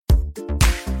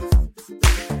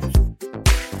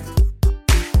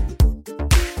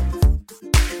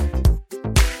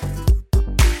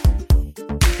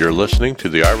You're listening to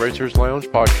the iRacers Lounge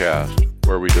podcast,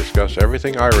 where we discuss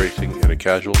everything iRacing in a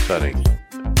casual setting.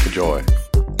 Enjoy.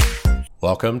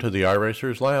 Welcome to the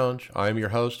iRacers Lounge. I'm your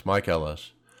host, Mike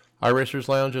Ellis. iRacers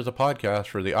Lounge is a podcast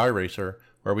for the iRacer,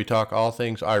 where we talk all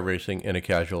things iRacing in a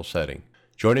casual setting.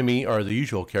 Joining me are the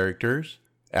usual characters,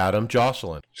 Adam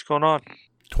Jocelyn. What's going on?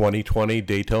 2020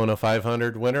 Daytona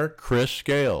 500 winner, Chris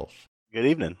Scales. Good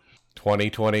evening.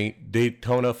 2020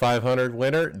 Daytona 500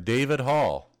 winner, David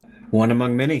Hall. One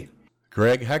among many.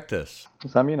 Greg Hectus.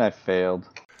 Does that mean I failed?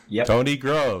 Yep. Tony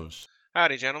Groves.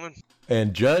 Howdy, gentlemen.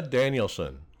 And Judd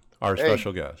Danielson, our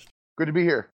special guest. Good to be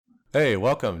here. Hey,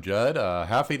 welcome, Judd.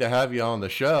 Happy to have you on the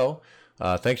show.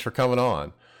 Thanks for coming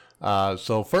on.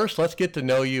 So first, let's get to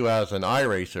know you as an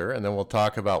iRacer, and then we'll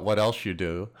talk about what else you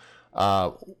do.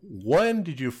 When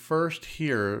did you first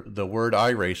hear the word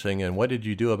iRacing, and what did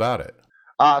you do about it?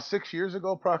 6 years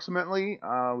ago, approximately.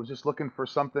 I was just looking for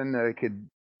something that I could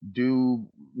do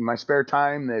in my spare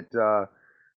time that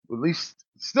at least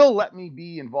still let me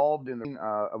be involved in.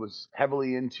 I was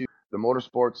heavily into the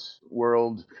motorsports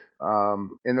world,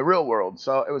 in the real world.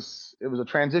 So it was a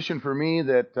transition for me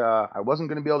that I wasn't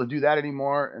going to be able to do that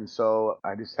anymore, and so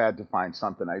I just had to find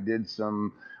something. I did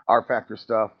some R Factor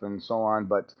stuff and so on,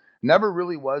 but never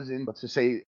really was in, let's just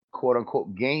say, quote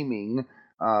unquote, gaming.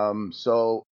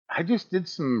 So I just did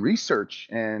some research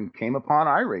and came upon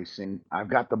iRacing. I've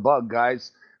got the bug,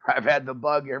 guys. I've had the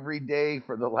bug every day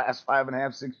for the last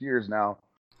 5.5, 6 years now.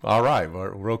 All right,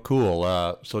 real cool.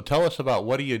 So tell us about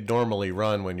what do you normally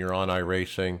run when you're on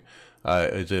iRacing?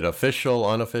 Is it official,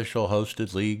 unofficial,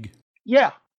 hosted league?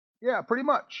 Yeah, pretty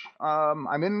much.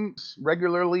 I'm in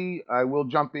regularly. I will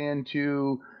jump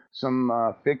into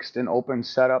some fixed and open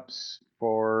setups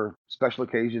for special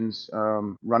occasions,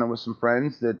 running with some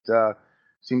friends that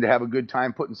seem to have a good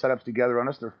time putting setups together on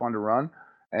us. They're fun to run.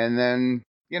 And then,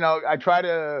 I try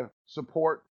to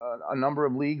support a number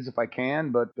of leagues if I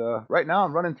can, but right now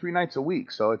I'm running 3 nights a week.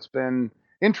 So it's been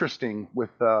interesting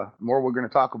with more we're going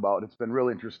to talk about. It's been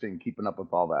really interesting keeping up with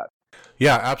all that.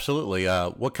 Yeah, absolutely.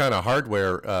 What kind of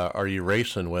hardware are you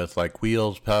racing with, like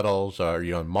wheels, pedals? Are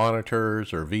you on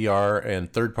monitors or VR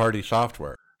and third-party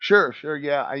software? Sure.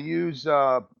 Yeah, I use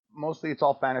mostly it's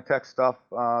all Fanatec stuff,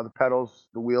 the pedals,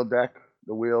 the wheel deck,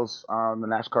 the wheels, the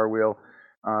NASCAR wheel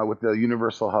with the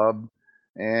universal hub.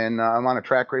 And I'm on a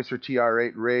Track Racer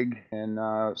TR8 rig, and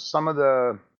some of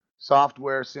the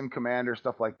software, Sim Commander,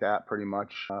 stuff like that, pretty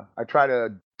much. I try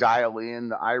to dial in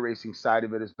the iRacing side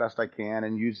of it as best I can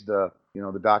and use the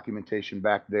documentation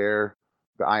back there,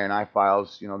 the INI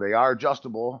files. They are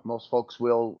adjustable. Most folks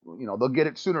will, they'll get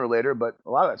it sooner or later, but a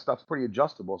lot of that stuff's pretty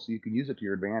adjustable, so you can use it to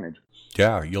your advantage.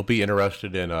 Yeah, you'll be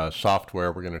interested in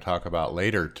software we're going to talk about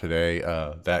later today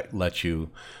that lets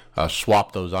you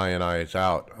swap those INIs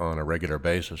out on a regular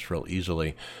basis real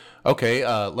easily. Okay,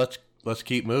 let's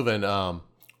keep moving.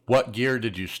 What gear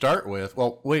did you start with?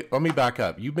 Well, wait, let me back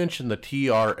up. You mentioned the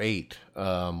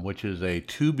TR8, which is a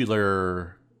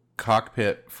tubular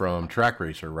cockpit from Track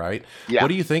Racer, right? Yeah. What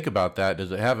do you think about that?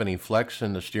 Does it have any flex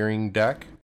in the steering deck?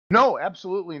 No,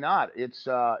 absolutely not. It's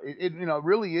it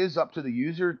really is up to the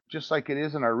user, just like it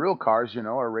is in our real cars,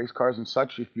 our race cars and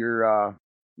such. If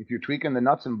you're tweaking the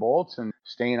nuts and bolts and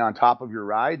staying on top of your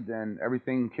ride, then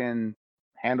everything can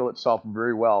handle itself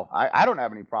very well. I don't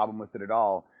have any problem with it at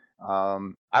all.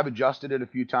 I've adjusted it a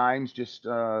few times. Just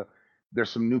there's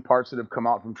some new parts that have come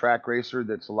out from Track Racer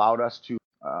that's allowed us to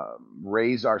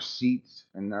raise our seats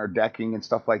and our decking and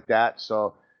stuff like that.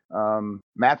 So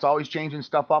Matt's always changing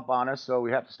stuff up on us, so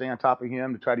we have to stay on top of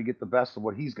him to try to get the best of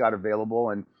what he's got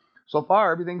available. And so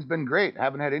far, everything's been great.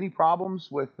 Haven't had any problems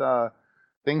with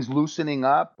things loosening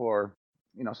up or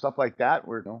stuff like that.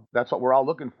 That's what we're all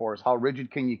looking for, is how rigid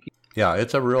can you keep. Yeah,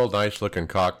 it's a real nice looking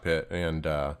cockpit, and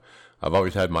I've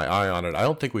always had my eye on it. I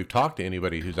don't think we've talked to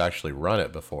anybody who's actually run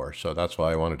it before, so that's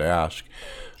why I wanted to ask.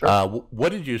 Sure.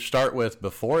 What did you start with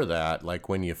before that? Like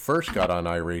when you first got on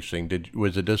iRacing,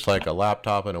 was it just like a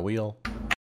laptop and a wheel?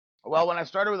 Well, when I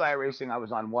started with iRacing, I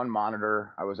was on one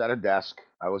monitor. I was at a desk.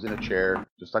 I was in a chair,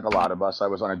 just like a lot of us. I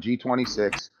was on a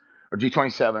G26 or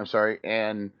G27, I'm sorry,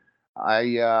 and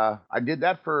I did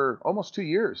that for almost 2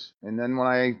 years. And then when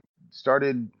I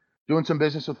started doing some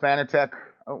business with Fanatec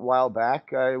a while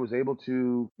back, I was able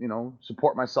to,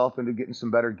 support myself into getting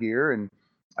some better gear, and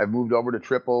I've moved over to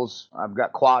triples. I've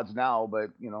got quads now, but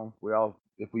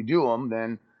if we do them,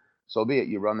 then so be it.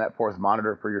 You run that fourth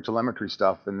monitor for your telemetry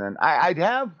stuff, and then I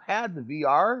have had the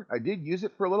VR. I did use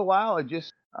it for a little while.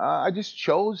 I just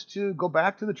chose to go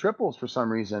back to the triples for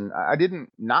some reason. I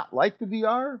didn't not like the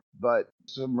VR, but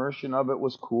submersion of it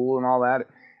was cool and all that.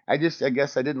 I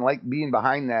guess I didn't like being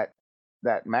behind that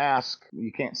mask.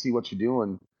 You can't see what you're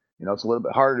doing. it's a little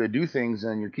bit harder to do things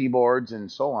on your keyboards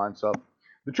and so on. So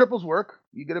the triples work.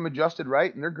 You get them adjusted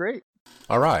right, and they're great.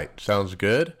 All right, sounds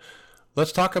good.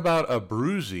 Let's talk about a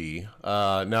Bruzy.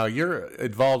 Now you're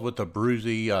involved with a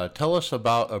Bruzy. Tell us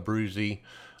about a Bruzy.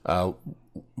 Uh,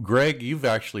 Greg, you've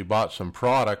actually bought some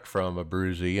product from a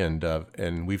Bruzy,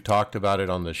 and we've talked about it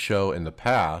on the show in the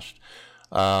past.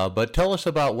 But tell us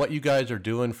about what you guys are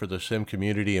doing for the sim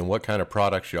community and what kind of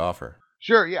products you offer.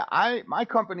 Sure, yeah. My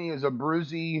company is a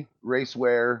Bruzy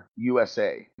Racewear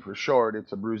USA. For short,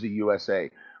 it's a Bruzy USA.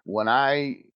 When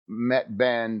I met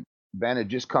Ben, Ben had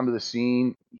just come to the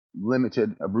scene,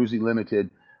 limited, a Bruzy Limited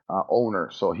owner.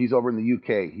 So he's over in the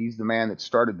UK. He's the man that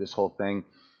started this whole thing.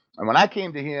 And when I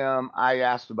came to him, I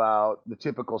asked about the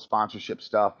typical sponsorship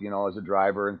stuff, as a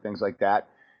driver and things like that.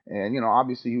 And,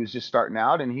 obviously he was just starting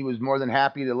out, and he was more than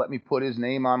happy to let me put his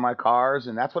name on my cars.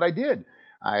 And that's what I did.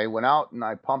 I went out and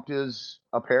I pumped his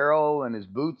apparel and his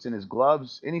boots and his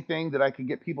gloves, anything that I could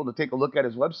get people to take a look at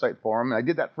his website for him. And I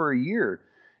did that for a year.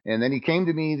 And then he came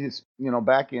to me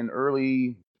back in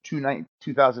early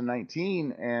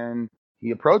 2019, and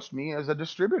he approached me as a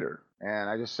distributor. And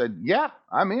I just said, yeah,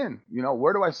 I'm in.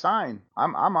 Where do I sign?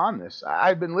 I'm on this.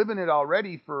 I've been living it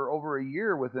already for over a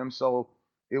year with him. So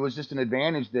it was just an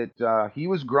advantage that he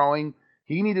was growing.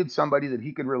 He needed somebody that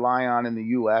he could rely on in the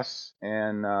U.S.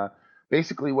 And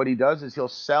basically what he does is he'll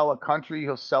sell a country,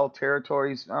 he'll sell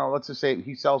territories. Let's just say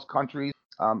he sells countries.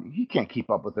 He can't keep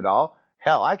up with it all.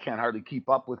 Hell, I can't hardly keep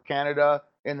up with Canada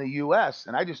and the U.S.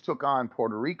 And I just took on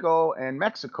Puerto Rico and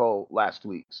Mexico last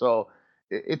week. So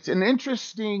it's an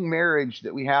interesting marriage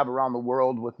that we have around the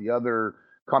world with the other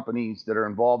companies that are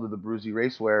involved with the Bruzy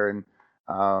Racewear.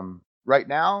 And right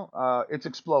now, it's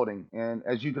exploding. And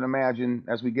as you can imagine,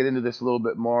 as we get into this a little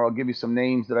bit more, I'll give you some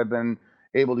names that I've been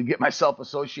able to get myself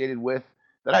associated with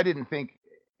that I didn't think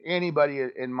anybody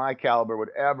in my caliber would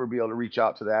ever be able to reach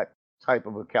out to that type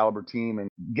of a caliber team and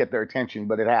get their attention,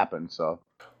 but it happened. So,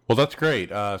 Well, that's great.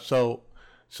 So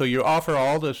you offer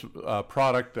all this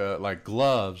product like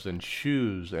gloves and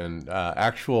shoes and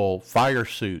actual fire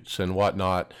suits and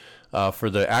whatnot for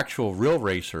the actual real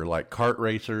racer, like kart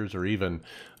racers or even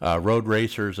road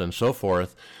racers and so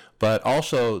forth, but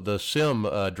also the sim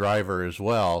driver as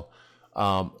well.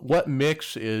 What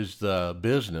mix is the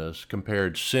business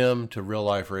compared sim to real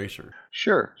life racer?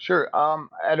 sure, sure.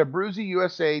 At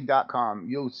abruzyusa.com,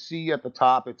 you'll see at the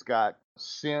top it's got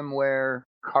simwear,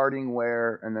 karting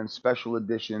wear, and then special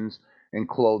editions and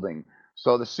clothing.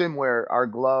 So the simwear, our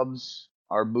gloves,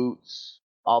 our boots,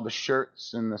 all the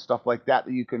shirts and the stuff like that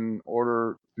that you can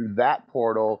order through that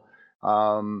portal.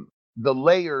 The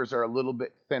layers are a little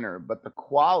bit thinner, but the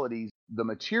qualities, the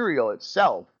material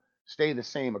itself, stay the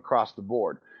same across the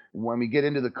board. When we get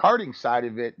into the karting side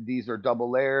of it, these are double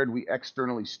layered. We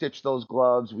externally stitch those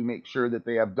gloves. We make sure that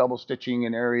they have double stitching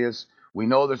in areas. We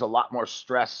know there's a lot more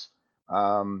stress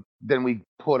than we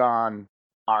put on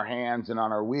our hands and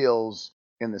on our wheels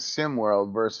in the sim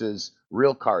world versus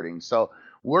real karting. So,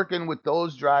 working with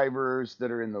those drivers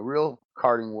that are in the real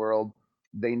karting world,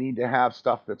 they need to have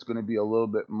stuff that's going to be a little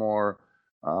bit more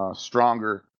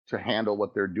stronger to handle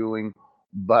what they're doing.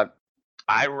 But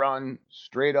I run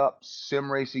straight up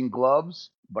sim racing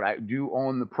gloves, but I do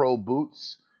own the pro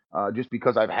boots just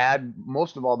because I've had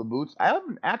most of all the boots. I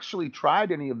haven't actually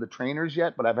tried any of the trainers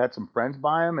yet, but I've had some friends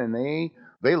buy them and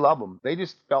they love them. They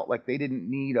just felt like they didn't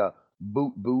need a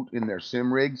boot in their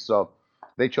sim rigs, so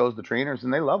they chose the trainers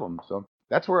and they love them. So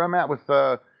that's where I'm at with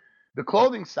the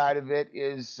clothing side of it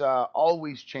is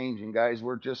always changing, guys.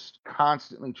 We're just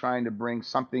constantly trying to bring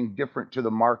something different to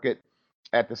the market.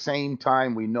 At the same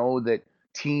time, we know that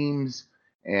teams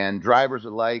and drivers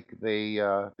alike they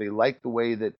like the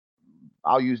way that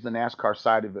I'll use the NASCAR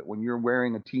side of it. When you're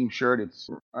wearing a team shirt, it's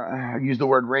I use the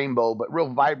word rainbow, but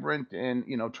real vibrant, and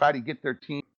try to get their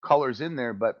team colors in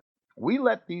there. But we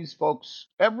let these folks,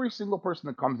 every single person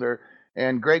that comes there,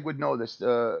 and Greg would know this.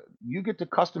 You get to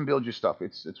custom build your stuff.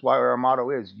 It's why our motto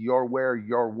is your wear,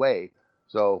 your way.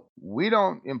 So we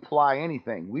don't imply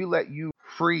anything. We let you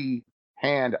free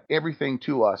hand everything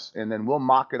to us, and then we'll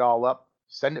mock it all up,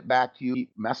 send it back to you,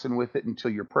 keep messing with it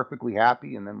until you're perfectly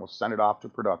happy, and then we'll send it off to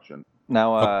production.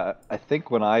 Now, Oh, I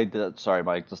think when I did, sorry,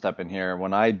 Mike, to step in here.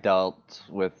 When I dealt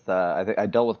with, I think I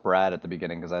dealt with Brad at the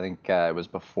beginning because I think it was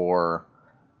before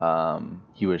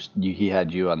he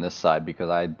had you on this side because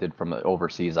I did from the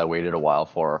overseas. I waited a while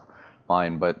for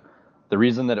mine, but the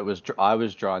reason that I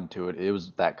was drawn to it, it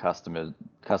was that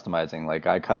customizing. Like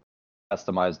I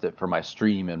customized it for my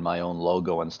stream and my own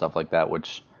logo and stuff like that,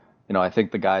 which I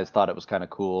think the guys thought it was kind of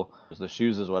cool. The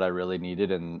shoes is what I really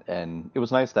needed, and it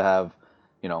was nice to have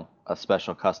a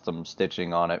special custom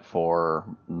stitching on it for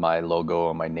my logo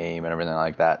and my name and everything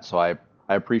like that. So I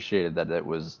appreciated that it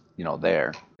was,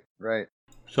 there. Right.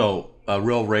 So a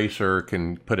real racer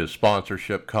can put his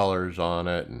sponsorship colors on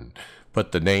it and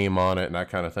put the name on it and that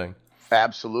kind of thing.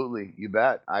 Absolutely, you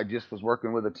bet. I just was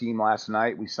working with a team last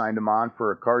night. We signed them on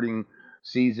for a karting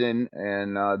season,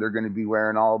 and they're going to be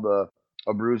wearing all the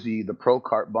Abruzzi, the Pro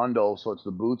Kart bundle. So it's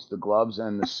the boots, the gloves,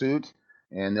 and the suit,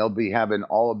 and they'll be having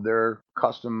all of their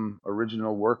custom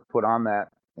original work put on that.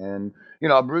 And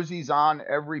Abruzzi's on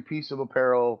every piece of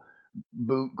apparel,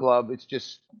 boot, glove. It's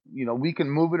just we can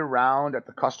move it around at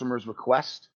the customer's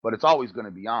request, but it's always going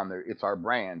to be on there. It's our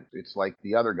brand. It's like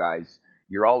the other guys.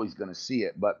 You're always going to see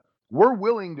it, but we're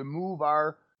willing to move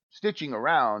our stitching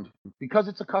around because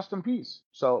it's a custom piece.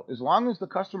 So as long as the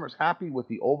customer's happy with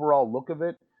the overall look of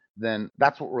it, then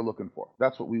that's what we're looking for.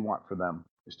 That's what we want for them,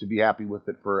 is to be happy with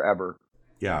it forever.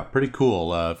 Yeah, pretty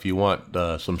cool. If you want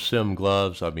some sim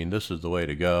gloves, I mean, this is the way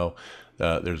to go.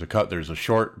 There's a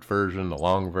short version, a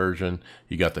long version.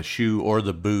 You got the shoe or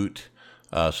the boot.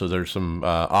 So there's some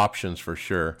options for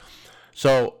sure.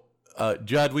 So,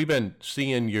 Judd, we've been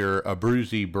seeing your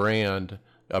Abruzzi brand,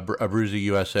 Abruzzi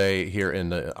USA, here in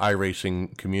the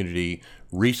iRacing community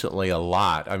recently a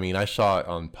lot. I mean, I saw it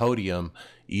on Podium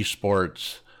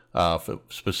Esports,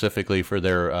 specifically for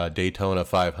their Daytona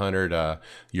 500.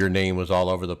 Your name was all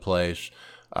over the place.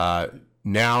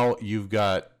 Now you've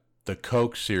got the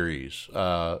Coke Series,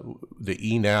 the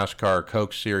eNASCAR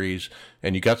Coke Series,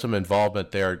 and you got some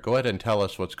involvement there. Go ahead and tell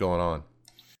us what's going on.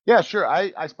 Yeah, sure.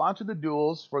 I sponsored the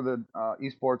duels for the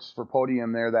esports for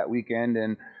Podium there that weekend,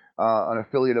 and an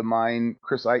affiliate of mine,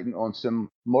 Chris Eiton, owns Sim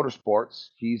Motorsports.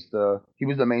 He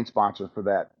was the main sponsor for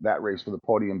that race for the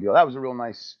Podium deal. That was a real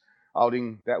nice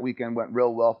outing. That weekend went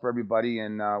real well for everybody,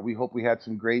 and we hope we had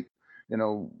some great,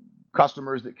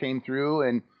 customers that came through,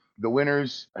 and the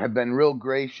winners have been real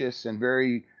gracious and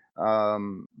very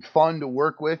fun to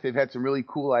work with. They've had some really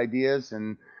cool ideas,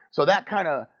 and so that kind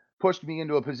of pushed me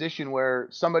into a position where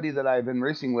somebody that I've been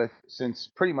racing with since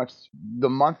pretty much the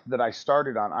month that I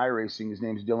started on iRacing, his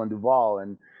name's Dylan Duvall,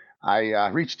 and I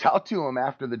reached out to him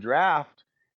after the draft,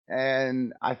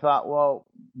 and I thought, well,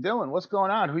 Dylan, what's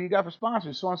going on? Who you got for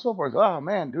sponsors? So on and so forth. Oh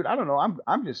man, dude, I don't know.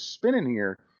 I'm just spinning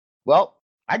here. Well,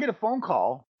 I get a phone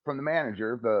call from the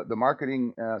manager, the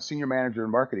marketing senior manager in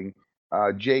marketing,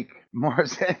 Jake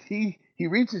Morris. He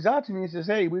reaches out to me and says,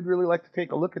 "Hey, we'd really like to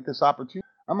take a look at this opportunity."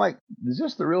 I'm like, "Is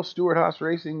this the real Stewart Haas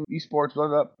Racing Esports?" Blah,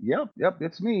 blah, blah. Yep,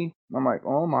 it's me. I'm like,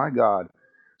 "Oh my god!"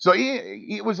 So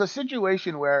it was a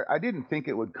situation where I didn't think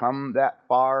it would come that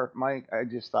far, Mike. I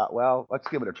just thought, well, let's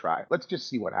give it a try. Let's just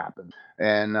see what happens.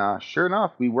 And sure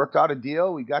enough, we worked out a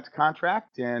deal. We got the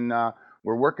contract, and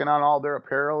we're working on all their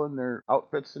apparel and their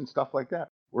outfits and stuff like that.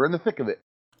 We're in the thick of it.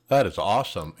 That is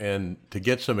awesome. And to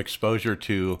get some exposure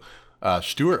to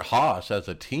Stuart Haas as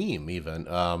a team, even,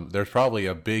 there's probably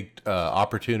a big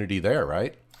opportunity there,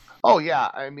 right? Oh yeah,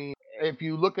 I mean, if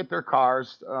you look at their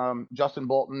cars, Justin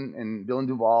Bolton and Dylan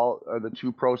Duvall are the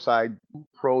two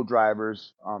pro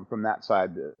drivers from that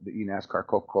side, the eNASCAR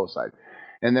Coca-Cola side.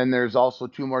 And then there's also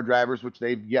two more drivers which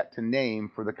they've yet to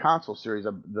name for the console series,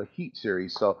 the Heat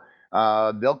series. So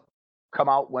they'll come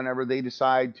out whenever they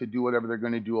decide to do whatever they're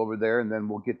going to do over there, and then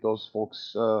we'll get those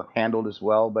folks handled as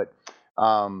well. But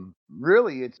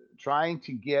really, it's trying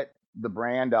to get the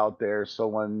brand out there. So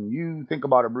when you think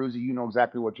about Abruzzi, you know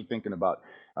exactly what you're thinking about.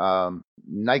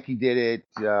 Nike did it.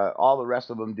 All the rest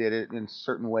of them did it in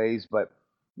certain ways, but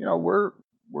we're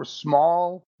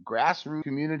small grassroots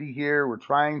community here. We're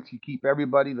trying to keep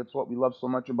everybody. That's what we love so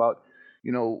much about.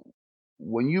 You know,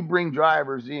 when you bring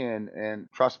drivers in, and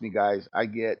trust me, guys, I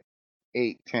get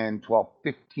 8, 10, 12,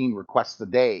 15 requests a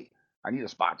day. I need a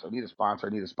sponsor. I need a sponsor. I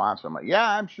need a sponsor. I'm like, yeah,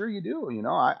 I'm sure you do.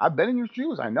 I've been in your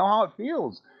shoes. I know how it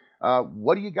feels.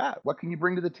 What do you got? What can you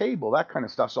bring to the table? That kind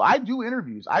of stuff. So I do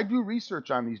interviews. I do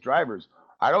research on these drivers.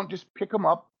 I don't just pick them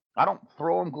up. I don't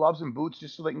throw them gloves and boots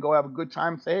just so they can go have a good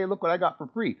time and say, hey, look what I got for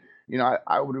free.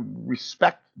 I would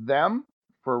respect them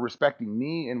for respecting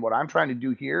me and what I'm trying to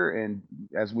do here. And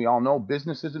as we all know,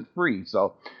 business isn't free.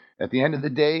 So at the end of the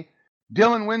day,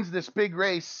 Dylan wins this big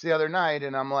race the other night,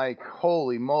 and I'm like,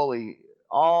 holy moly,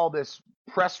 all this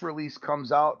press release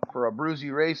comes out for Abruzzi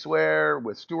Racewear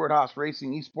with Stewart Haas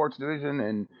Racing Esports Division,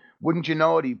 and wouldn't you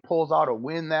know it, he pulls out a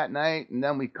win that night, and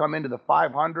then we come into the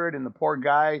 500, and the poor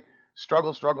guy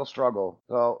struggle.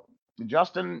 So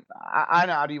Justin, I'm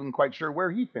not even quite sure where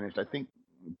he finished. I think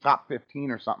top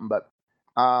 15 or something, but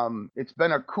it's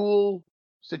been a cool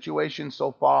situation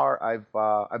so far.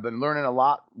 I've been learning a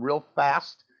lot real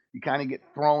fast, you kind of get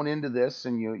thrown into this,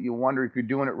 and you wonder if you're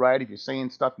doing it right, if you're saying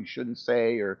stuff you shouldn't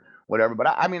say or whatever. But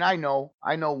I mean, I know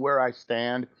where I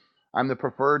stand. I'm the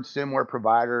preferred simware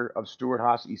provider of Stewart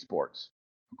Haas Esports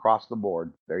across the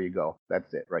board. There you go.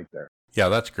 That's it right there. Yeah,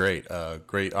 that's great.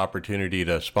 Great opportunity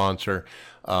to sponsor.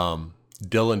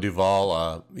 Dylan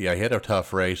Duvall, yeah, he had a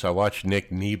tough race. I watched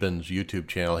Nick Neben's YouTube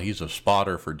channel. He's a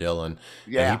spotter for Dylan. And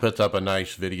he Yeah. puts up a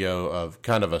nice video of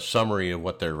kind of a summary of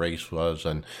what their race was.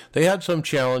 And they had some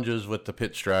challenges with the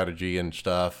pit strategy and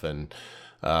stuff. And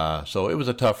so it was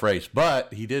a tough race.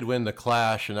 But he did win the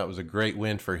Clash, and that was a great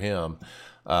win for him.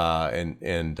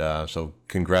 So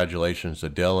congratulations to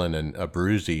Dylan and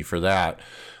Abruzzi for that.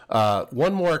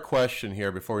 One more question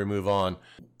here before we move on.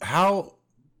 How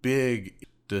big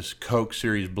this Coke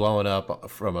series blowing up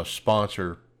from a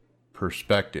sponsor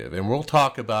perspective? And we'll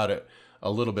talk about it a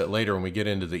little bit later when we get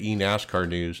into the eNASCAR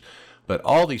news. But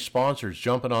all these sponsors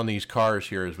jumping on these cars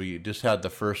here as we just had the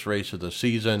first race of the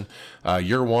season.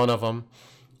 You're one of them.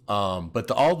 But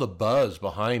all the buzz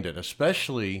behind it,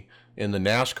 especially in the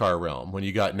NASCAR realm, when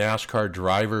you got NASCAR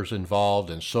drivers involved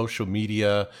and social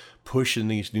media pushing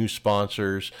these new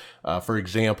sponsors. For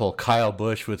example, Kyle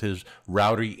Busch with his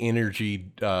Rowdy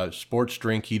Energy sports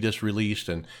drink he just released,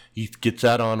 and he gets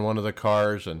that on one of the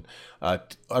cars. And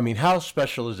I mean, how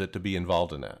special is it to be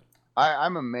involved in that?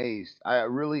 I'm amazed. I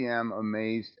really am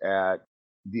amazed at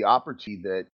the opportunity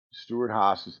that Stewart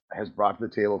Haas has brought to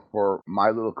the table for my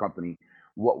little company.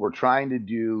 What we're trying to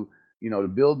do, to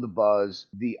build the buzz.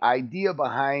 The idea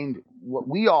behind what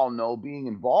we all know being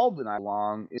involved in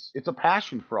along, it's a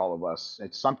passion for all of us.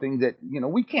 It's something that,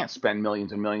 we can't spend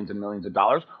millions and millions and millions of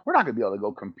dollars. We're not going to be able to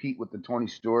go compete with the Tony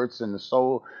Stewarts and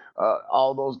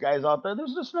all those guys out there.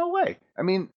 There's just no way. I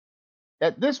mean,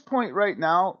 at this point right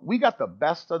now, we got the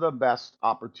best of the best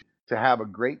opportunity to have a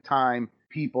great time.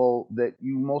 People that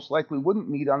you most likely wouldn't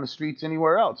meet on the streets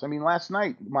anywhere else. I mean, last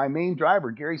night, my main driver,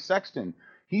 Gary Sexton,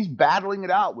 he's battling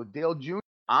it out with Dale Jr.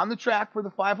 on the track for the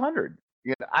 500.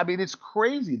 I mean, it's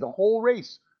crazy. The whole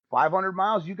race, 500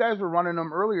 miles. You guys were running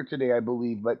them earlier today, I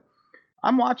believe. But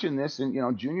I'm watching this,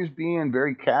 and, Junior's being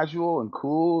very casual and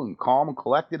cool and calm and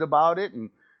collected about it, and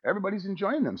everybody's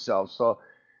enjoying themselves. So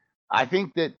I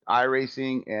think that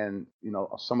iRacing and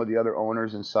some of the other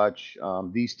owners and such,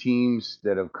 these teams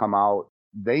that have come out,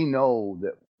 they know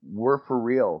that we're for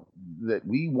real, that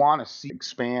we want to see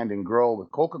expand and grow. With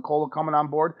Coca-Cola coming on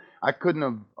board, I couldn't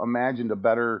have imagined a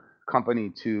better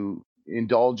company to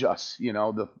indulge us.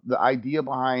 The idea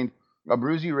behind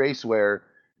Abruzzi Racewear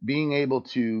being able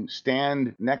to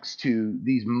stand next to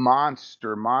these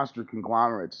monster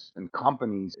conglomerates and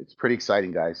companies, it's pretty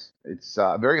exciting, guys. It's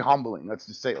very humbling. Let's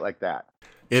just say it like that.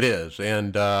 It is,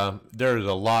 and there's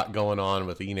a lot going on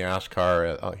with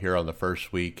eNASCAR here on the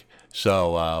first week,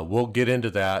 so we'll get into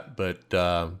that. But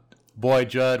boy,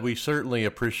 Judd, we certainly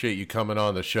appreciate you coming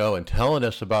on the show and telling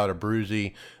us about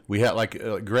Abruzzi. We had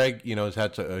Greg, has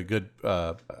had a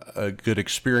good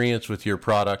experience with your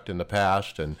product in the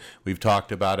past, and we've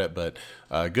talked about it. But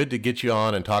good to get you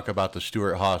on and talk about the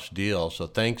Stewart Haas deal. So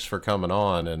thanks for coming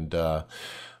on. And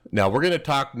now we're going to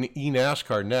talk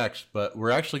eNASCAR next, but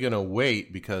we're actually going to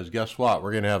wait because guess what?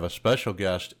 We're going to have a special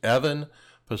guest, Evan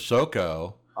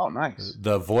Pasoko. Oh, nice.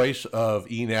 The voice of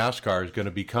eNASCAR is going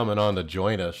to be coming on to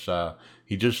join us.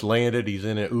 He just landed. He's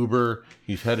in an Uber.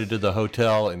 He's headed to the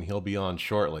hotel, and he'll be on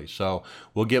shortly. So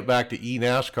we'll get back to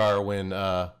eNASCAR when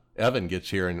Evan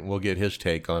gets here, and we'll get his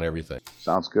take on everything.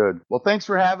 Sounds good. Well, thanks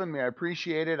for having me. I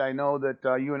appreciate it. I know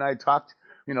that you and I talked,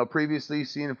 previously,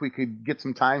 seeing if we could get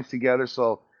some times together.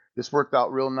 So this worked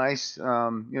out real nice.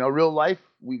 Real life,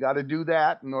 we got to do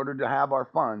that in order to have our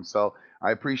fun. So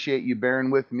I appreciate you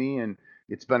bearing with me, and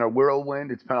it's been a whirlwind.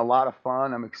 It's been a lot of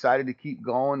fun. I'm excited to keep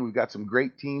going. We've got some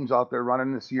great teams out there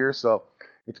running this year, so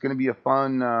it's going to be a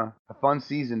fun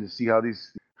season to see how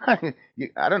these. I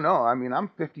don't know. I mean, I'm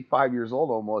 55 years old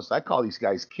almost. I call these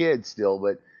guys kids still,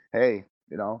 but hey,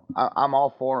 I'm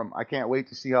all for them. I can't wait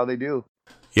to see how they do.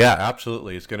 Yeah,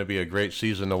 absolutely. It's going to be a great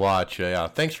season to watch. Yeah,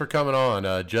 thanks for coming on,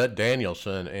 Judd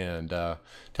Danielson, and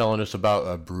telling us about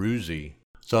Abruzzi.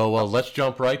 So let's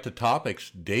jump right to topics.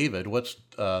 David, what's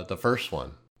the first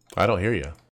one? I don't hear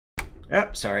you. Oh,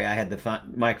 sorry, I had the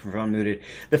microphone muted.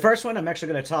 The first one I'm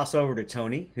actually going to toss over to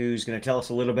Tony, who's going to tell us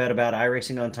a little bit about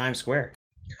iRacing on Times Square.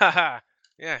 Haha,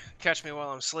 yeah, catch me while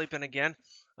I'm sleeping again.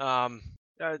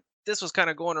 This was kind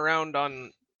of going around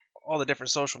on all the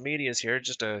different social medias here.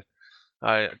 Just a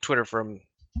Twitter from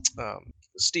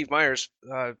Steve Myers,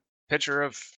 picture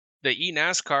of the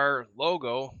eNASCAR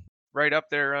logo right up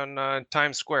there on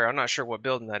Times Square. I'm not sure what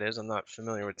building that is. I'm not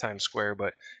familiar with Times Square,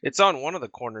 but it's on one of the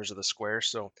corners of the square.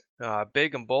 So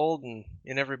big and bold and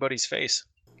in everybody's face.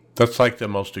 That's like the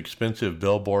most expensive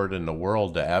billboard in the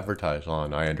world to advertise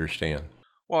on, I understand.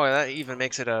 Well, that even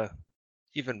makes it a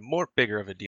even more bigger of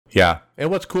a deal. Yeah, and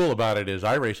what's cool about it is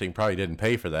iRacing probably didn't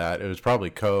pay for that. It was probably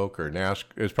Coke or NASCAR.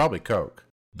 It was probably Coke.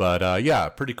 But yeah,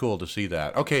 pretty cool to see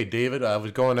that. Okay, David, I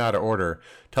was going out of order.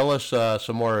 Tell us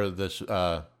some more of this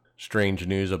strange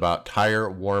news about tire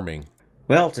warming.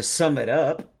 Well, to sum it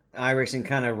up, iRacing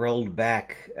kind of rolled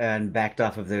back and backed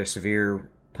off of their severe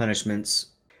punishments.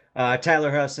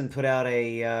 Tyler Hudson put out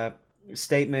a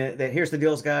statement that here's the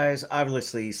deals, guys.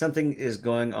 Obviously, something is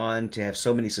going on to have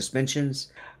so many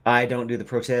suspensions. I don't do the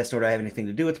protest, nor do I have anything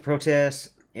to do with the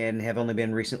protest, and have only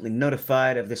been recently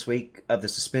notified of this week of the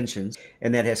suspensions,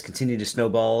 and that has continued to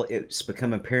snowball. It's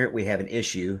become apparent we have an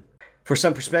issue. For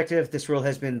some perspective, this rule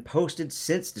has been posted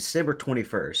since December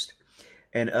 21st,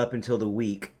 and up until the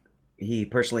week, he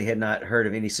personally had not heard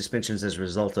of any suspensions as a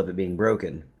result of it being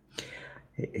broken.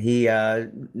 He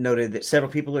noted that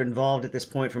several people are involved at this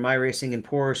point from iRacing and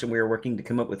Porsche, and we are working to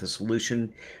come up with a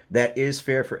solution that is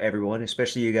fair for everyone,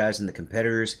 especially you guys and the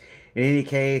competitors. In any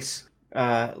case,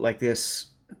 like this,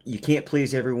 you can't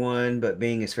please everyone, but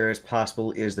being as fair as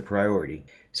possible is the priority.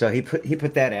 So he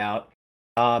put that out.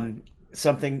 Some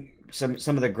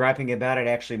of the griping about it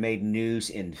actually made news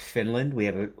in Finland. We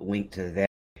have a link to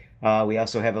that. We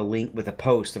also have a link with a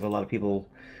post of a lot of people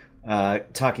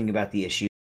talking about the issue.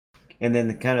 And then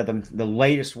the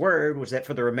latest word was that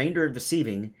for the remainder of the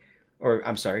season, or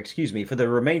I'm sorry, excuse me, for the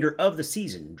remainder of the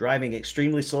season, driving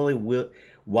extremely slowly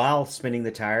while spinning the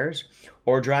tires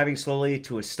or driving slowly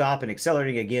to a stop and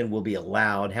accelerating again will be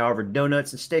allowed. However,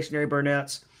 donuts and stationary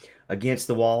burnouts against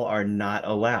the wall are not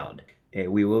allowed.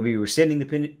 We will be rescinding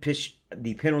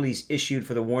the penalties issued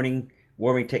for the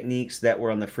warming techniques that were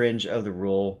on the fringe of the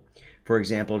rule. For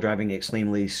example, driving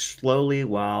extremely slowly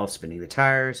while spinning the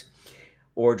tires,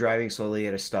 or driving slowly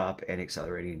at a stop and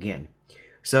accelerating again.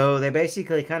 So they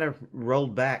basically kind of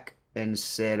rolled back and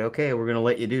said, okay, we're going to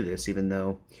let you do this, even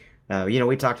though,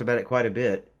 we talked about it quite a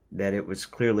bit, that it was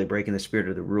clearly breaking the spirit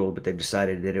of the rule, but they've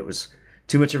decided that it was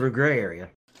too much of a gray area.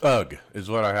 Ugh, is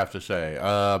what I have to say.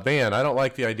 Man, I don't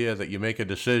like the idea that you make a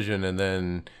decision and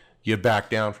then you back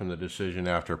down from the decision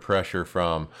after pressure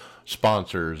from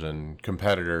sponsors and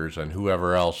competitors and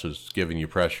whoever else is giving you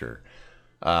pressure.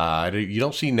 You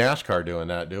don't see NASCAR doing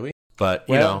that, do we? But,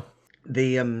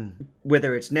 the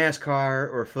whether it's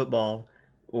NASCAR or football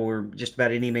or just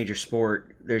about any major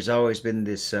sport, there's always been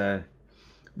this there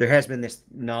has been this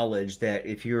knowledge that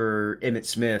if you're Emmitt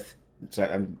Smith,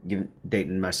 sorry, I'm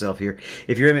dating myself here.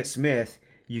 If you're Emmitt Smith,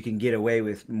 you can get away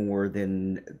with more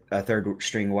than a third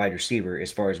string wide receiver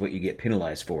as far as what you get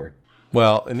penalized for.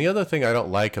 Well, and the other thing I don't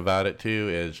like about it too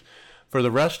is for the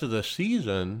rest of the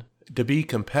season, to be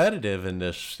competitive in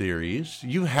this series,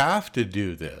 you have to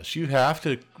do this. You have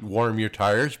to warm your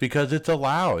tires because it's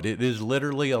allowed. It is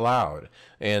literally allowed.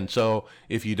 And so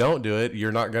if you don't do it,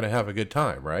 you're not going to have a good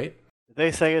time, right? Did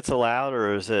they say it's allowed,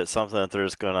 or is it something that they're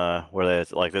just gonna where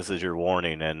they like this is your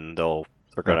warning and they're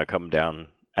gonna come down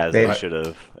as they should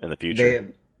have in the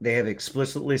future? They have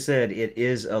explicitly said it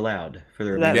is allowed for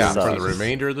the That remainder. Yeah, of the for the season.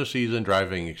 remainder of the season,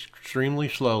 driving extremely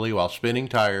slowly while spinning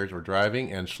tires or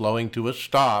driving and slowing to a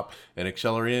stop and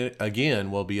accelerating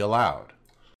again will be allowed.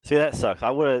 See, that sucks.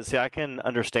 I can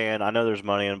understand. I know there's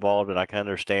money involved, and I can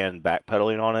understand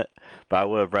backpedaling on it, but I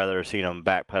would have rather seen them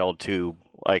backpedal to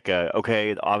like,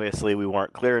 okay, obviously we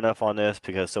weren't clear enough on this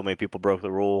because so many people broke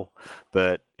the rule,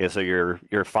 but yeah, so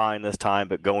you're fine this time,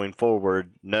 but going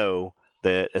forward, know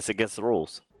that it's against the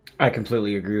rules. I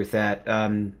completely agree with that.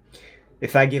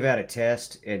 If I give out a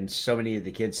test and so many of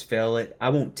the kids fail it, I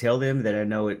won't tell them that I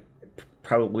know it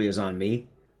probably is on me,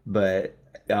 but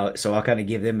so I'll kind of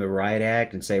give them the riot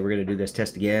act and say we're going to do this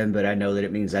test again, but I know that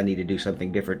it means I need to do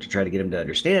something different to try to get them to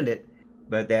understand it.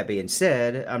 But that being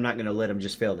said, I'm not going to let them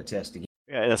just fail the test again.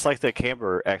 Yeah, and it's like the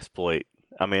camber exploit.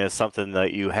 I mean, it's something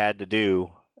that you had to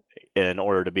do in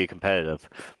order to be competitive.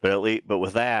 But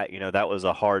with that, that was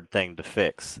a hard thing to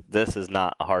fix. This is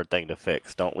not a hard thing to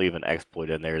fix. Don't leave an exploit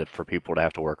in there for people to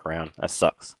have to work around. That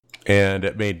sucks. And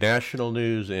it made national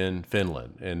news in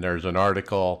Finland. And there's an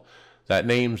article that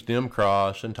names Nim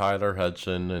Cross and Tyler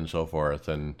Hudson and so forth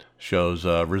and shows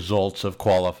results of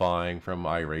qualifying from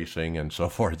iRacing and so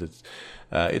forth.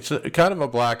 It's kind of a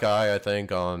black eye, I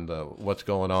think, on what's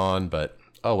going on. But,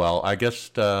 oh well, I guess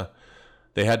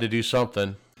they had to do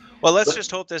something. Well, let's just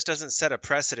hope this doesn't set a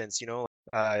precedence,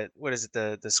 what is it,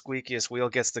 the squeakiest wheel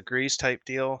gets the grease type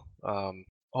deal.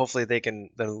 Hopefully they can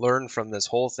then learn from this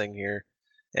whole thing here.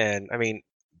 And I mean,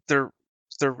 they're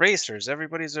racers.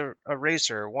 Everybody's a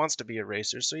racer, wants to be a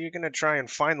racer. So you're going to try and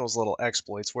find those little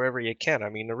exploits wherever you can. I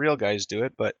mean, the real guys do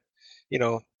it, but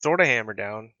throw the hammer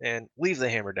down and leave the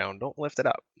hammer down. Don't lift it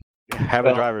up. Have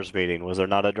Well- a driver's meeting. Was there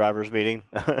not a driver's meeting?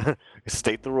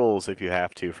 State the rules if you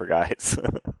have to for guys.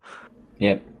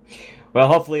 Yep. Well,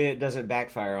 hopefully it doesn't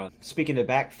backfire on. Speaking of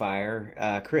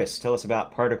backfire, Chris, tell us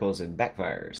about particles and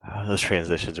backfires. Those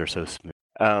transitions are so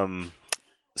smooth.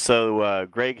 So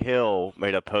Greg Hill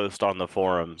made a post on the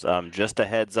forums. Just a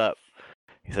heads up.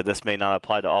 He said this may not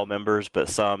apply to all members, but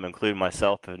some, including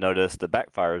myself, have noticed the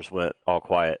backfires went all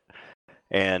quiet.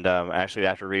 And actually,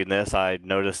 after reading this, I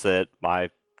noticed that I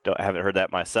haven't heard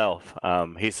that myself.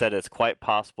 He said it's quite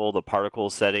possible the particle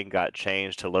setting got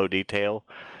changed to low detail.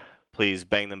 Please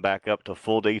bang them back up to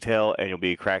full detail and you'll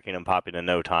be cracking and popping in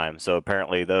no time. So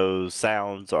apparently those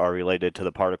sounds are related to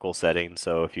the particle setting.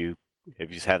 So if you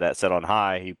just have that set on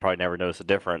high, you probably never notice a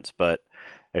difference. But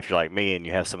if you're like me and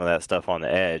you have some of that stuff on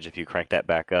the edge, if you crank that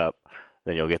back up,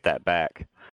 then you'll get that back.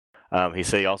 He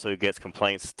said he also gets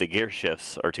complaints the gear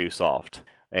shifts are too soft.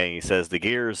 And he says the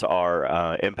gears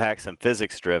are impacts and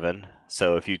physics driven.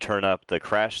 So if you turn up the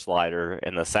crash slider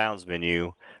in the sounds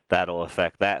menu, that'll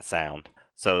affect that sound.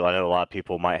 So I know a lot of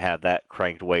people might have that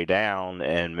cranked way down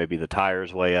and maybe the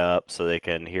tires way up so they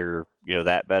can hear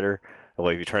that better. Well,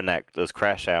 if you turn those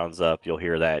crash sounds up, you'll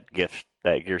hear that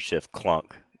gear shift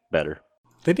clunk better.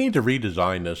 They need to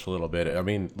redesign this a little bit. I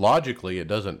mean, logically, it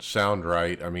doesn't sound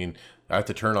right. I mean, I have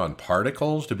to turn on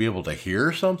particles to be able to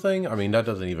hear something? I mean, that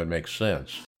doesn't even make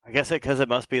sense. I guess because it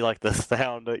must be like the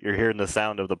sound that you're hearing, the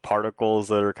sound of the particles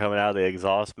that are coming out of the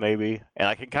exhaust, maybe. And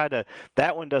I can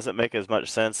that one doesn't make as much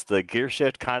sense. The gear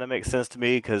shift kind of makes sense to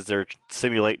me because they're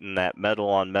simulating that metal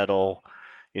on metal,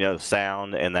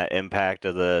 sound and that impact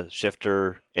of the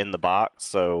shifter in the box.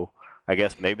 So I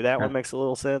guess maybe that one makes a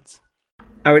little sense.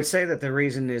 I would say that the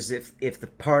reason is if the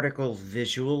particle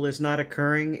visual is not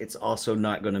occurring, it's also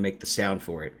not going to make the sound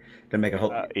for it. To make a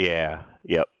whole. Yeah.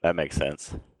 Yep. That makes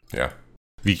sense. Yeah.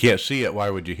 If you can't see it, why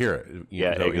would you hear it?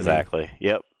 Yeah, exactly.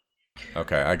 Yep.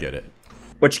 Okay, I get it.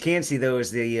 What you can see, though,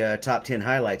 is the top 10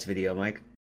 highlights video, Mike.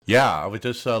 Yeah, I was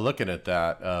just looking at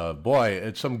that. Boy,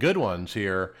 it's some good ones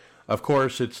here. Of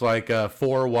course, it's like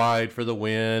 4 wide for the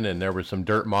win, and there were some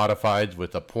dirt modifieds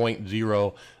with a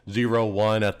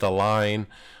 .001 at the line.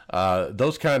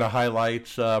 Those kind of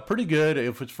highlights, pretty good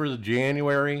if it's for the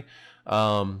January.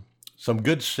 Some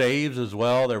good saves as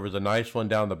well. There was a nice one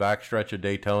down the backstretch of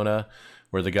Daytona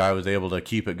where the guy was able to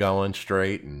keep it going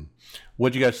straight. And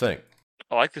what'd you guys think?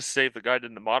 I like the save the guy did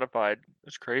in the modified.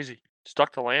 It's crazy.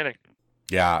 Stuck the landing.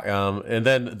 Yeah, and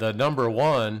then the number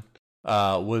one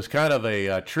was kind of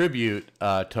a tribute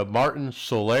to Martin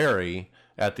Solari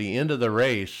at the end of the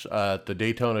race at the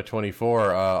Daytona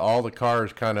 24. All the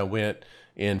cars kind of went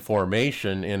in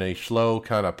formation in a slow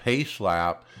kind of pace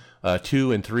lap,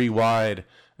 2 and 3 wide,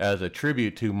 as a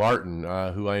tribute to Martin,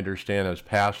 who I understand has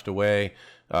passed away.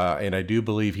 And I do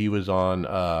believe he was on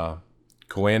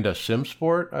Coanda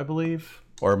Simsport, I believe.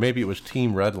 Or maybe it was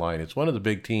Team Redline. It's one of the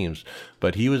big teams.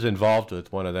 But he was involved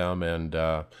with one of them, and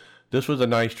this was a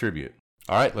nice tribute.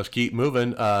 All right, let's keep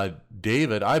moving.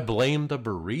 David, I blame the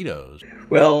burritos.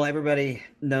 Well, everybody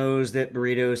knows that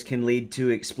burritos can lead to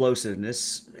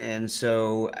explosiveness. And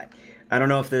so I don't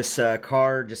know if this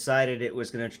car decided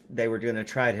they were going to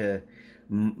try to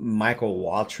Michael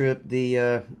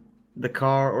Waltrip the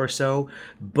car or so,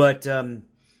 but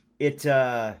it's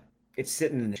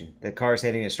sitting. The car's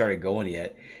hadn't even started going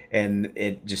yet, and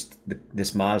it just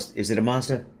this Mazda. Is it a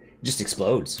Mazda? It just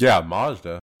explodes. Yeah,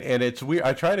 Mazda. And it's weird.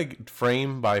 I try to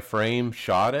frame by frame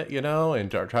shot it,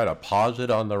 and try to pause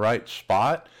it on the right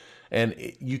spot, and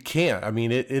you can't. I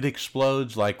mean, it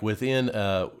explodes like within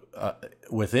a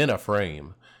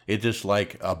frame. It just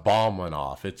like a bomb went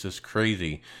off. It's just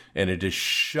crazy, and it just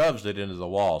shoves it into the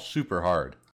wall super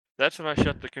hard. That's when I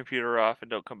shut the computer off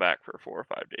and don't come back for 4 or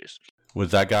 5 days.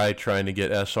 Was that guy trying to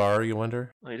get SR, you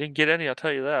wonder? Well, he didn't get any, I'll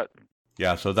tell you that.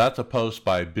 Yeah, so that's a post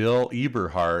by Bill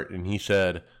Eberhardt, and he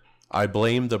said, I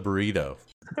blame the burrito.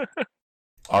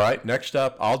 All right, next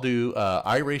up, I'll do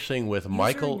iRacing with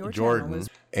Michael Jordan.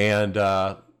 And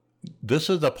this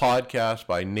is a podcast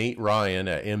by Nate Ryan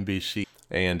at NBC.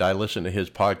 And I listen to his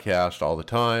podcast all the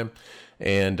time.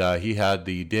 And he had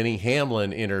the Denny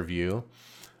Hamlin interview.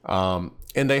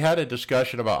 And they had a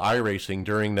discussion about iRacing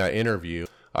during that interview.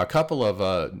 A couple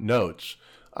of notes.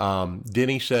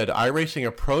 Denny said iRacing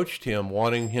approached him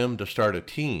wanting him to start a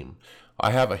team.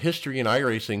 I have a history in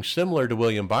iRacing similar to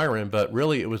William Byron, but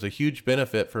really it was a huge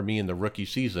benefit for me in the rookie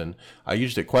season. I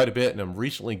used it quite a bit, and I'm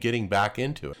recently getting back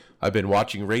into it. I've been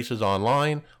watching races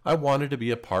online. I wanted to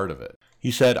be a part of it. He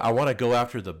said, I want to go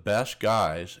after the best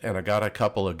guys, and I got a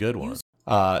couple of good ones.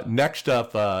 Next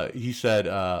up, he said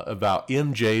about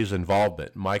MJ's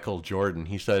involvement, Michael Jordan.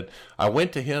 He said, I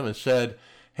went to him and said,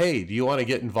 hey, do you want to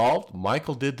get involved?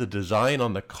 Michael did the design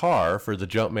on the car for the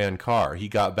Jumpman car. He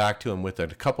got back to him within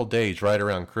a couple days right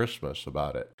around Christmas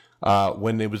about it.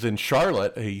 When it was in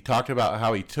Charlotte, he talked about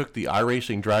how he took the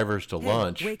iRacing drivers to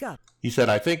lunch. Wake up. He said,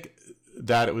 I think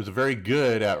that it was very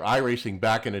good at iRacing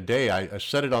back in the day. I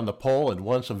set it on the pole and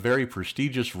won some very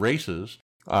prestigious races.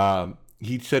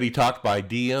 He said he talked by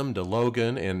DM to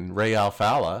Logan and Ray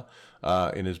Alfala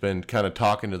and has been kind of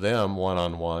talking to them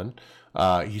one-on-one.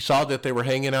 He saw that they were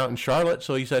hanging out in Charlotte,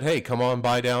 so he said, hey, come on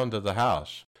by down to the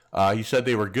house. He said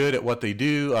they were good at what they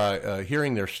do,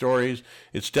 hearing their stories.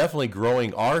 It's definitely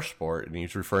growing our sport, and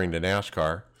he's referring to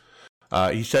NASCAR.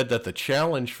 He said that the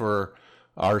challenge for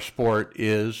our sport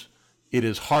is it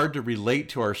is hard to relate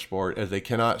to our sport as they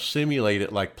cannot simulate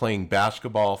it like playing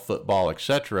basketball, football,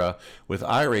 etc. With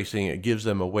iRacing, it gives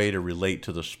them a way to relate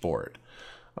to the sport.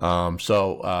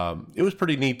 So it was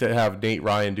pretty neat to have Nate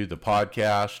Ryan do the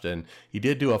podcast, and he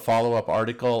did do a follow-up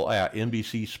article at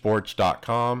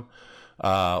NBCSports.com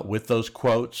with those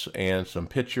quotes and some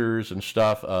pictures and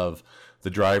stuff of the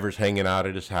drivers hanging out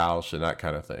at his house and that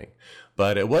kind of thing.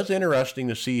 But it was interesting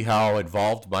to see how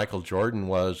involved Michael Jordan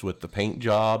was with the paint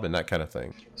job and that kind of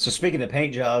thing. So speaking of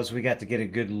paint jobs, we got to get a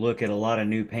good look at a lot of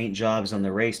new paint jobs on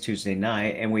the race Tuesday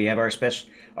night, and we have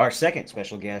our second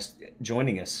special guest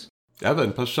joining us.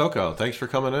 Evan Pasoko, thanks for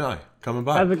coming by.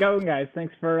 How's it going, guys?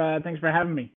 Thanks for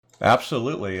having me.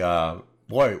 Absolutely.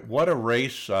 Boy, what a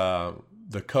race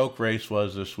the Coke race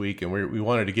was this week, and we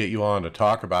wanted to get you on to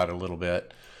talk about it a little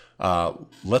bit.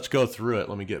 Let's go through it.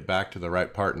 Let me get back to the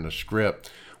right part in the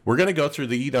script. We're going to go through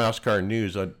the eNASCAR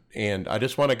news, and I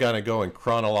just want to kind of go in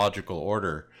chronological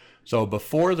order. So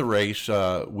before the race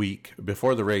during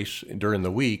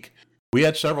the week, we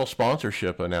had several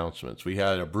sponsorship announcements. We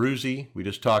had a Bruzy. We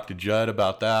just talked to Judd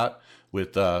about that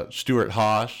with Stuart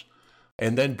Haas.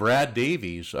 And then Brad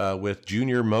Davies with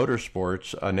Junior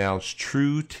Motorsports announced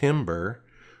True Timber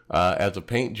as a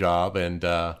paint job. And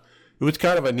it was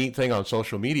kind of a neat thing on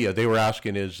social media. They were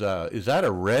asking, is that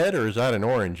a red or is that an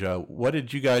orange? What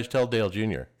did you guys tell Dale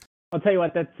Jr.? I'll tell you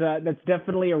what, that's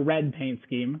definitely a red paint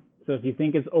scheme. So if you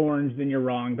think it's orange, then you're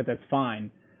wrong, but that's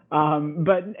fine.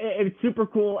 But it's super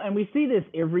cool, and we see this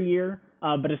every year,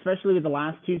 but especially with the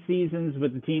last two seasons,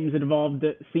 with the teams involved,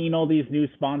 seeing all these new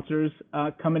sponsors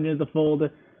coming into the fold.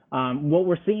 What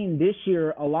we're seeing this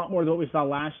year, a lot more than what we saw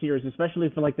last year, is especially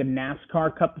for like the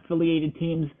NASCAR Cup affiliated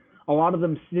teams, a lot of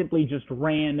them simply just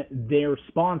ran their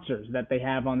sponsors that they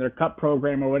have on their Cup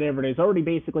program or whatever it is, already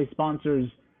basically sponsors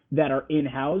that are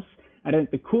in-house. I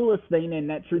think the coolest thing, and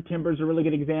that True Timber is a really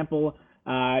good example,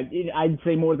 I'd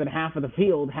say more than half of the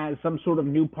field has some sort of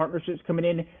new partnerships coming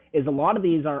in, is a lot of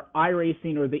these are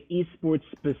iRacing or the esports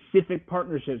specific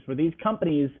partnerships where these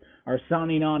companies are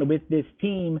signing on with this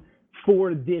team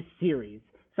for this series.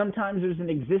 Sometimes there's an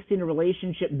existing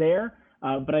relationship there,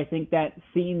 but I think that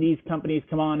seeing these companies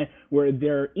come on where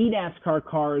their eNASCAR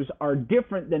cars are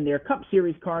different than their Cup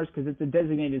Series cars because it's a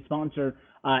designated sponsor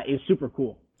is super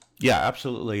cool. Yeah,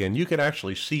 absolutely. And you can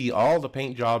actually see all the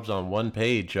paint jobs on one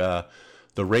page.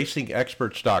 The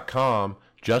racingexperts.com,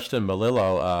 Justin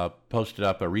Melillo posted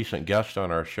up a recent guest on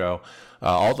our show.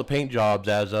 All the paint jobs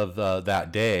as of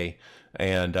that day,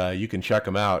 and you can check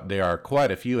them out. There are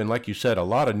quite a few, and like you said, a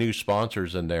lot of new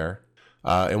sponsors in there.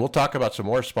 And we'll talk about some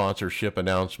more sponsorship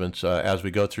announcements as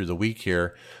we go through the week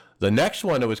here. The next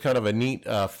one, it was kind of a neat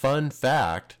fun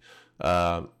fact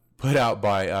put out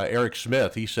by Eric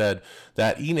Smith. He said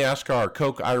that eNASCAR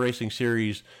Coke iRacing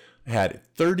Series had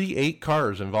 38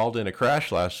 cars involved in a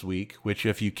crash last week, which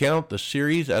if you count the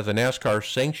series as a NASCAR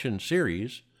sanctioned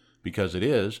series, because it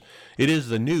is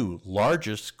the new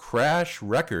largest crash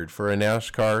record for a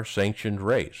NASCAR sanctioned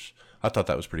race. I thought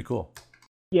that was pretty cool.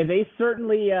 Yeah, they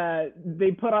certainly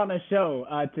they put on a show,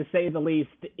 to say the least,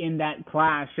 in that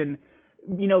clash. And,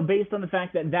 you know, based on the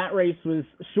fact that that race was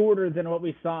shorter than what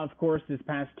we saw, of course, this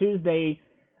past Tuesday,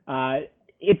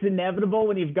 it's inevitable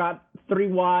when you've got three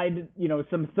wide, you know,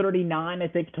 some 39, I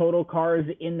think, total cars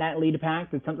in that lead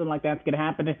pack, that something like that's going to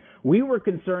happen. We were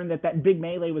concerned that that big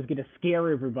melee was going to scare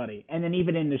everybody. And then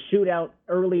even in the shootout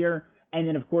earlier, and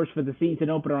then, of course, for the season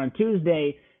opener on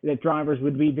Tuesday, that drivers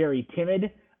would be very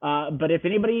timid. But if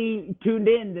anybody tuned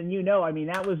in, then you know, I mean,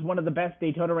 that was one of the best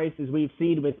Daytona races we've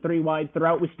seen with three wide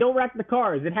throughout. We still wrecked the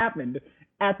cars. It happened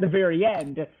at the very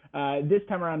end. This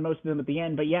time around, most of them at the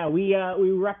end. But yeah, we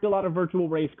wrecked a lot of virtual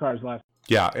race cars last.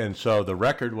 Yeah, and so the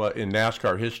record in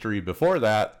NASCAR history before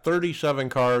that, 37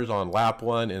 cars on lap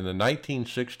one in the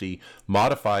 1960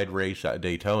 modified race at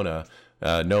Daytona.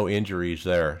 No injuries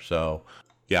there. So,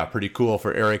 Yeah, pretty cool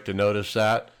for Eric to notice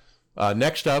that.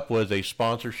 Next up was a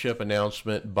sponsorship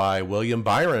announcement by William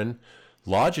Byron.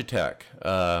 Logitech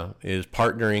is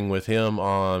partnering with him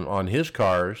on his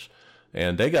cars,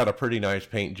 and they got a pretty nice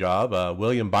paint job.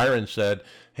 William Byron said,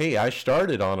 "Hey, I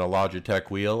started on a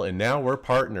Logitech wheel, and now we're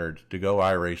partnered to go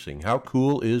iRacing." How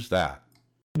cool is that?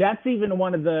 That's even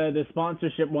one of the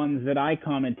sponsorship ones that I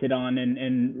commented on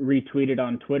and retweeted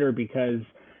on Twitter, because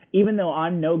even though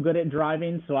I'm no good at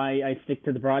driving, so I stick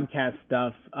to the broadcast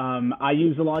stuff, I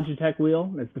use a Logitech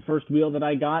wheel. It's the first wheel that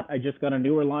I got. I just got a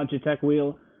newer Logitech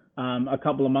wheel a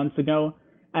couple of months ago.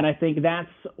 And I think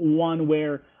that's one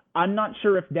where I'm not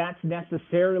sure if that's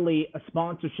necessarily a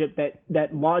sponsorship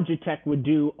that Logitech would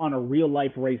do on a real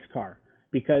life race car,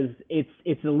 because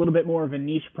it's a little bit more of a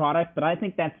niche product. But I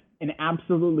think that's an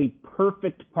absolutely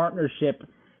perfect partnership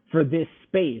for this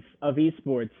space of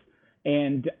esports.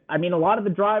 And I mean, a lot of the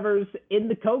drivers in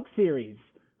the Coke series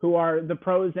who are the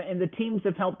pros, and the teams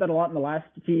have helped out a lot in the last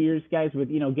few years, guys, with,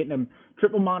 getting them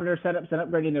triple monitor setups and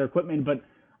upgrading their equipment. But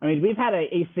I mean, we've had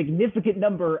a significant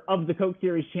number of the Coke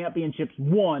Series championships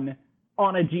won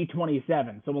on a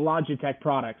G27, so a Logitech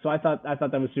product. So I thought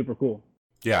that was super cool.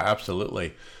 Yeah,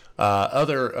 absolutely.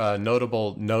 Other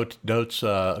notable notes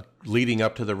leading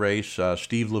up to the race,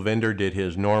 Steve Lavender did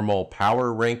his normal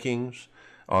power rankings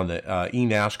on the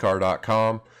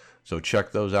enascar.com, so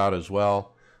check those out as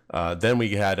well. Then we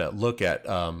had a look at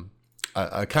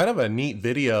a kind of a neat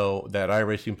video that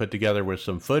iRacing put together with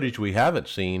some footage we haven't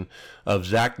seen of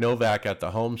Zach Novak at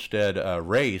the Homestead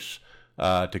race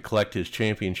to collect his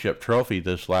championship trophy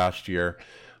this last year.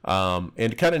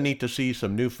 And kind of neat to see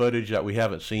some new footage that we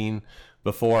haven't seen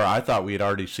before. I thought we had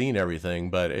already seen everything,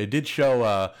 but it did show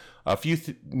a few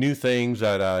new things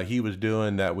that he was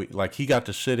doing, that he got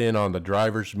to sit in on the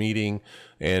drivers' meeting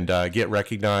and get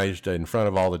recognized in front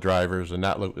of all the drivers, and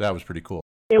that was pretty cool.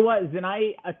 It was, and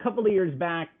a couple of years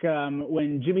back,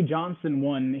 when Jimmy Johnson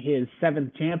won his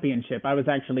 7th championship, I was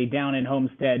actually down in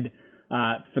Homestead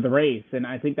for the race, and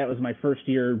I think that was my first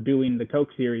year doing the Coke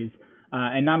Series.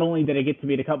 And not only did I get to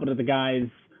meet a couple of the guys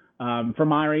from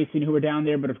iRacing who were down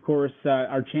there, but of course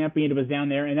our champion was down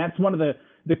there, and that's one of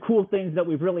the cool things that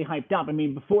we've really hyped up. I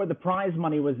mean, before the prize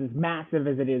money was as massive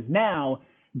as it is now,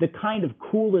 the kind of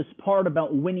coolest part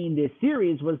about winning this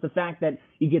series was the fact that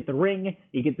you get the ring,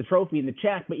 you get the trophy and the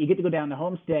check, but you get to go down to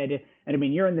Homestead, and I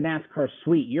mean, you're in the NASCAR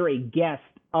suite. You're a guest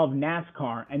of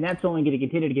NASCAR, and that's only going to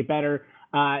continue to get better.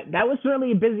 That was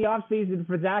certainly a busy offseason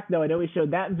for Zach, though. I know he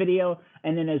showed that video,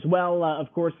 and then as well,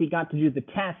 of course, he got to do the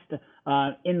test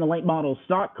in the late model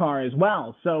stock car as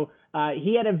well. So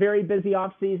he had a very busy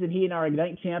offseason. He and our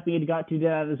Ignite champion got to do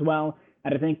that as well.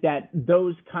 And I think that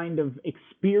those kind of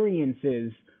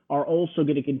experiences are also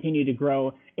going to continue to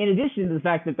grow, in addition to the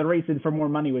fact that they're racing for more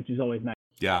money, which is always nice.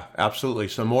 Yeah, absolutely.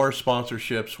 Some more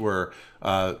sponsorships were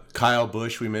Kyle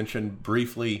Busch. We mentioned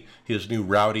briefly his new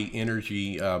Rowdy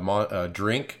Energy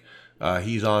drink.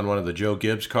 He's on one of the Joe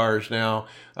Gibbs cars now.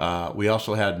 We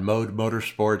also had Mode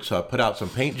Motorsports put out some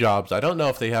paint jobs. I don't know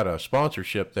if they had a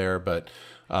sponsorship there, but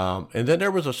and then there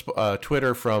was a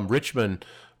Twitter from Richmond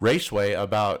Raceway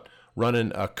about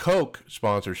running a Coke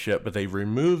sponsorship, but they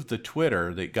removed the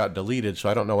Twitter. That got deleted, so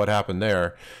I don't know what happened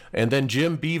there. And then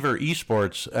Jim Beaver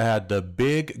Esports had the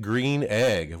Big Green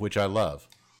Egg, which I love.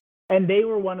 And they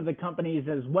were one of the companies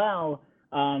as well.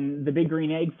 The Big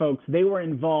Green Egg folks, they were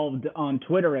involved on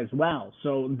Twitter as well.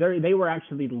 So they were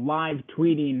actually live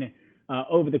tweeting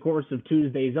over the course of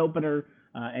Tuesday's opener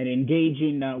and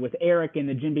engaging with Eric and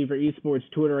the Jim Beaver Esports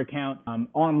Twitter account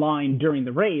online during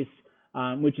the race.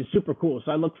 Which is super cool.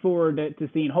 So I look forward to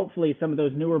seeing, hopefully, some of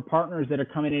those newer partners that are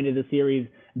coming into the series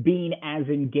being as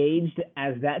engaged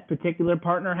as that particular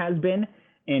partner has been,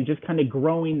 and just kind of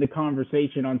growing the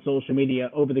conversation on social media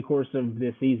over the course of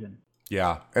this season.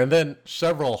 Yeah, and then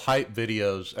several hype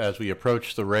videos as we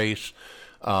approach the race,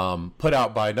 put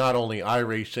out by not only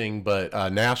iRacing, but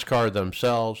NASCAR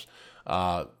themselves,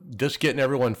 just getting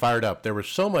everyone fired up. There was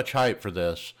so much hype for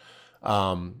this.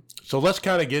 So let's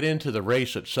kind of get into the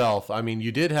race itself. I mean,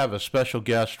 you did have a special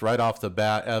guest right off the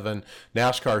bat, Evan,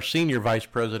 NASCAR Senior Vice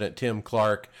President Tim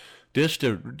Clark, just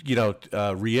to,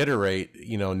 reiterate,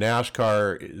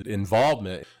 NASCAR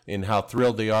involvement in how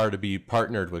thrilled they are to be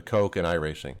partnered with Coke and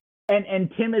iRacing.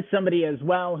 And Tim is somebody as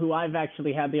well who I've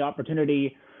actually had the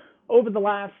opportunity over the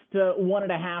last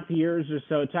 1.5 years or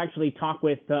so to actually talk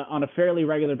with on a fairly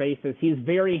regular basis. He's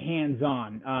very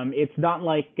hands-on. It's not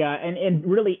like, and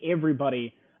really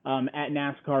everybody at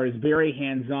NASCAR is very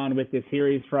hands-on with this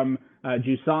series, from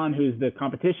Jusan, who's the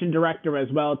competition director, as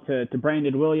well to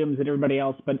Brandon Williams and everybody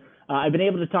else. But I've been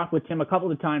able to talk with Tim a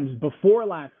couple of times before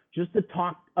last just to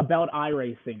talk about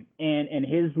iRacing and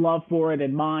his love for it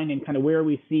and mine, and kind of where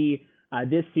we see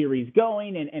this series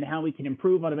going, and how we can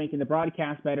improve on making the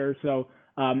broadcast better. So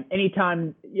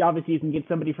anytime, obviously, you can get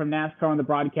somebody from NASCAR on the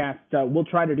broadcast, we'll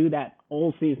try to do that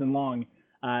all season long.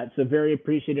 So very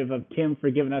appreciative of Tim for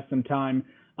giving us some time.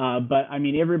 But I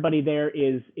mean, everybody there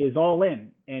is all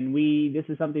in, and this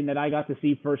is something that I got to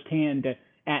see firsthand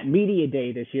at Media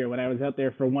Day this year when I was out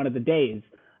there for one of the days.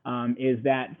 Is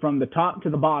that from the top to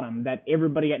the bottom, that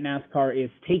everybody at NASCAR is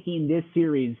taking this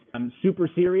series super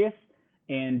serious,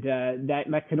 and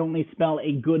that could only spell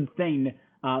a good thing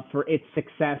for its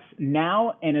success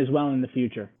now and as well in the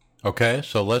future. Okay,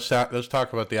 so let's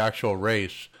talk about the actual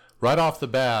race. Right off the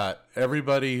bat,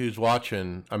 everybody who's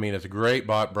watching, I mean, it's a great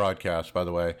broadcast, by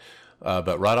the way,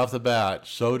 but right off the bat,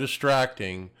 so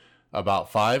distracting.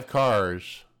 About 5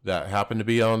 cars that happen to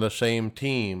be on the same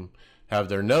team have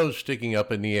their nose sticking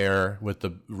up in the air with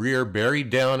the rear buried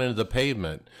down into the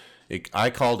pavement. I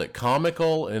called it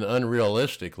comical and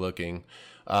unrealistic looking.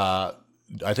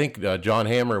 I think John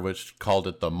Hammer called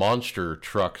it the monster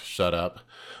truck setup.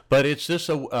 But it's this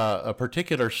a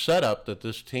particular setup that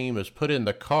this team has put in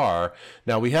the car.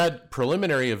 Now, we had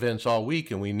preliminary events all week,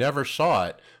 and we never saw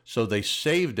it, so they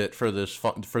saved it for this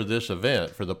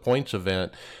event, for the points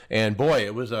event. And boy,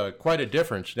 it was quite a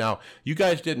difference. Now, you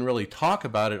guys didn't really talk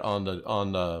about it on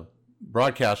the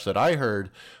broadcast that I heard,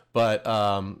 but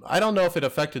I don't know if it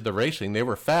affected the racing. They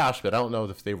were fast, but I don't know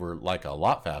if they were like a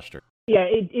lot faster. Yeah,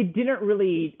 it didn't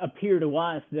really appear to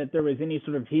us that there was any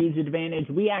sort of huge advantage.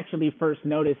 We actually first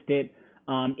noticed it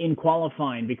in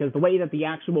qualifying, because the way that the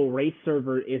actual race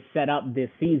server is set up this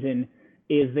season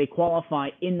is they qualify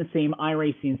in the same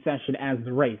iRacing session as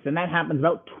the race. And that happens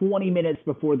about 20 minutes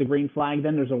before the green flag.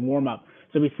 Then there's a warm-up.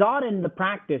 So we saw it in the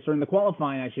practice, or in the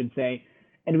qualifying, I should say,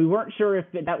 and we weren't sure if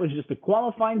that was just a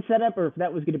qualifying setup or if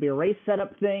that was going to be a race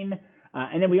setup thing.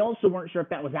 And then we also weren't sure if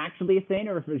that was actually a thing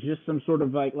or if it was just some sort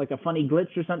of like a funny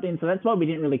glitch or something. So that's why we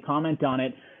didn't really comment on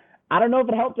it. I don't know if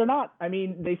it helped or not. I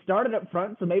mean, they started up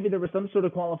front, so maybe there was some sort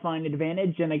of qualifying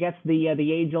advantage. And I guess the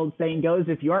age-old saying goes,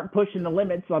 if you aren't pushing the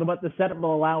limits on what the setup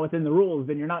will allow within the rules,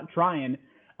 then you're not trying.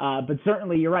 But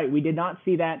certainly you're right. We did not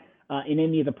see that in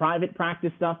any of the private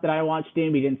practice stuff that I watched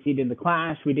in. We didn't see it in the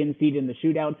Clash. We didn't see it in the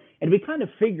shootout. And we kind of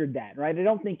figured that, right? I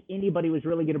don't think anybody was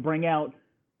really going to bring out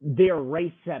their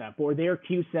race setup or their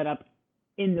Q setup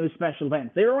in those special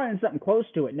events. They were running something close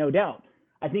to it, no doubt.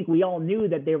 I think we all knew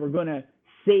that they were going to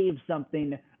save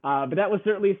something, but that was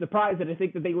certainly a surprise, and I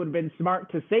think that they would have been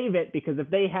smart to save it, because if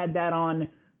they had that on,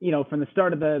 from the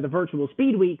start of the virtual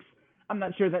speed weeks, I'm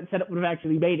not sure that setup would have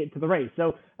actually made it to the race.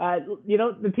 So,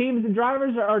 the teams and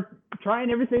drivers are trying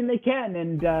everything they can,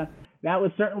 and that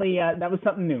was certainly that was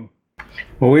something new.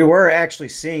 Well, we were actually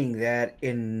seeing that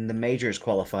in the majors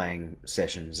qualifying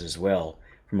sessions as well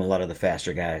from a lot of the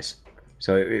faster guys.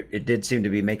 So it did seem to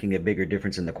be making a bigger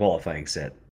difference in the qualifying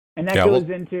set. And that goes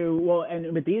into,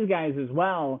 and with these guys as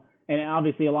well, and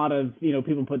obviously a lot of,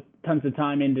 people put tons of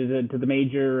time into the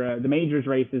majors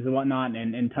races and whatnot,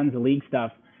 and tons of league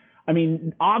stuff. I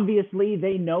mean, obviously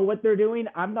they know what they're doing.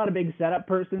 I'm not a big setup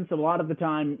person, so a lot of the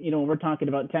time, when we're talking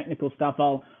about technical stuff,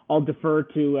 I'll defer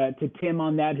to Tim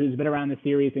on that, who's been around the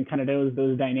series and kind of knows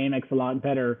those dynamics a lot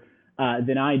better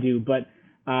than I do. But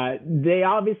they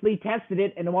obviously tested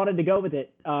it and wanted to go with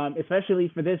it,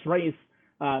 especially for this race.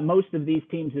 Most of these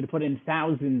teams had put in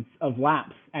thousands of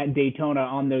laps at Daytona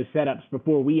on those setups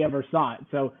before we ever saw it.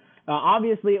 So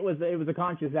obviously it was a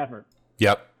conscious effort.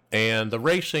 Yep. And the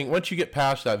racing, once you get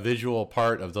past that visual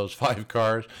part of those 5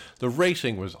 cars, the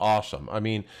racing was awesome. I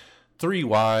mean, 3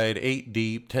 wide, 8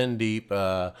 deep, 10 deep.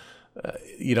 There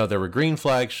were green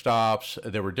flag stops.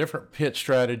 There were different pit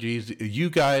strategies. You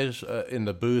guys in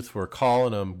the booth were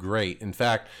calling them great. In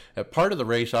fact, at part of the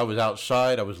race, I was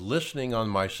outside. I was listening on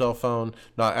my cell phone,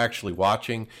 not actually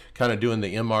watching, kind of doing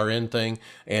the MRN thing.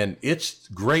 And it's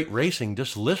great racing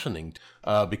just listening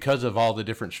because of all the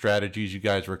different strategies you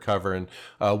guys were covering.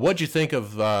 What'd you think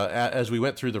of, as we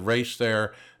went through the race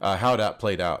there, how that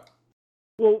played out?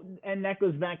 Well, and that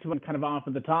goes back to one kind of off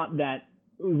of the top, that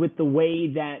with the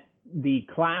way that the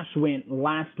Clash went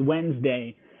last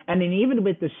Wednesday, and then even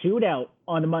with the shootout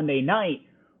on Monday night,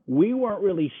 we weren't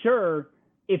really sure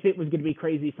if it was going to be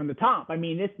crazy from the top. I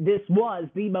mean, this was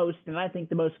the most, and I think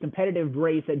the most competitive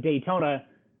race at Daytona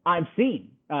I've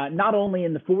seen, not only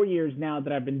in the 4 years now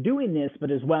that I've been doing this,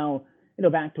 but as well,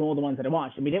 back to all the ones that I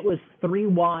watched. I mean, it was 3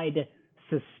 wide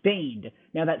sustained.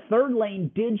 Now, that third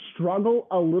lane did struggle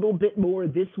a little bit more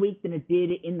this week than it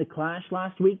did in the Clash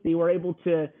last week. They were able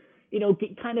to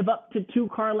get kind of up to 2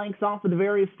 car lengths off of the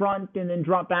very front and then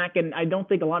drop back. And I don't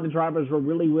think a lot of drivers were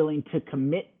really willing to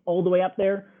commit all the way up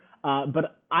there.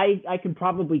 but I could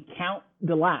probably count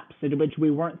the laps in which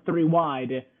we weren't 3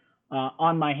 wide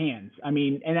on my hands. I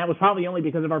mean, and that was probably only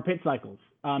because of our pit cycles.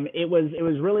 It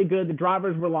was really good. The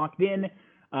drivers were locked in.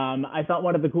 I thought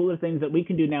one of the cooler things that we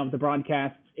can do now with the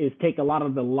broadcasts is take a lot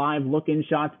of the live look-in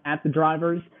shots at the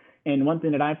drivers. And one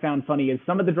thing that I found funny is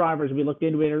some of the drivers we looked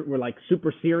into were like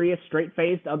super serious,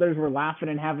 straight-faced. Others were laughing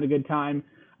and having a good time.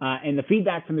 And the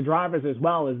feedback from the drivers as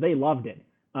well is they loved it.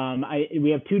 We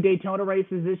have 2 Daytona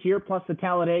races this year, plus the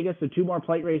Talladega, so 2 more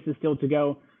plate races still to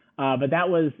go. But it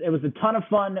was a ton of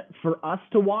fun for us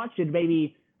to watch, and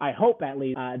maybe, I hope at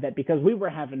least, that because we were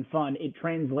having fun, it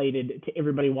translated to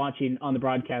everybody watching on the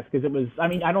broadcast, because it was, I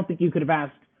mean, I don't think you could have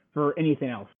asked for anything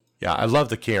else. Yeah, I love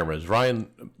the cameras. Ryan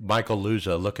Michael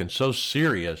Luza looking so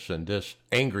serious and just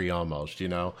angry almost, you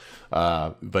know.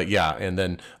 But yeah, and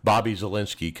then Bobby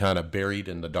Zielinski kind of buried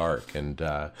in the dark. And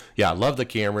yeah, I love the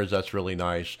cameras. That's really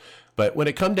nice. But when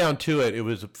it come down to it, it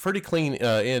was pretty clean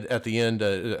at the end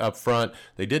up front.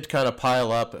 They did kind of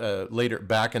pile up later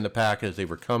back in the pack as they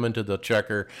were coming to the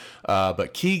checker.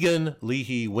 But Keegan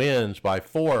Leahy wins by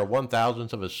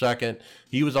 4/1000th of a second.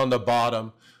 He was on the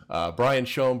bottom. Brian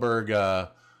Schoenberg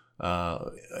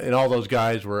and all those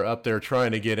guys were up there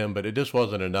trying to get him, but it just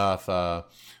wasn't enough.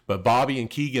 But Bobby and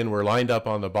Keegan were lined up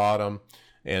on the bottom,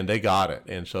 and they got it.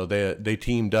 And so they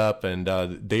teamed up, and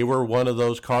they were one of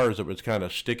those cars that was kind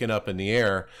of sticking up in the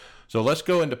air. So let's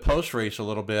go into post-race a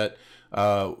little bit.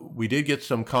 We did get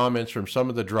some comments from some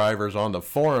of the drivers on the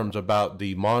forums about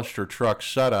the monster truck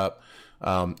setup.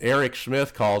 Eric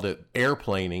Smith called it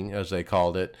airplaning, as they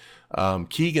called it.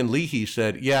 Keegan Leahy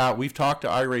said, yeah, we've talked to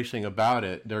iRacing about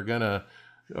it. They're going to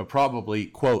probably,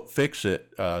 quote, fix it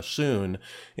soon.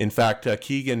 In fact,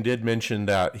 Keegan did mention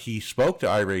that he spoke to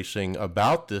iRacing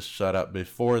about this setup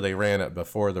before they ran it,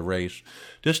 before the race,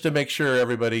 just to make sure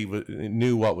everybody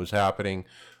knew what was happening.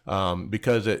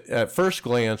 Because at first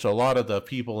glance, a lot of the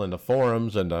people in the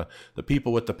forums and the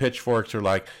people with the pitchforks are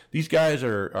like, these guys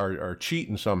are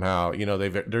cheating somehow. You know,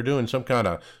 they're doing some kind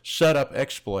of setup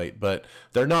exploit, but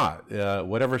they're not.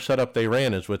 Whatever setup they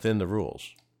ran is within the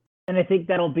rules. And I think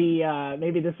that'll be,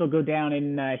 maybe this will go down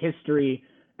in history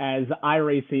as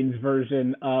iRacing's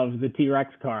version of the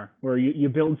T-Rex car, where you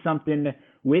build something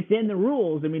within the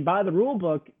rules. I mean, by the rule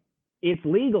book, it's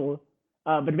legal,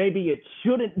 but maybe it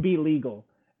shouldn't be legal.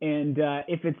 And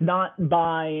if it's not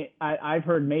by, I've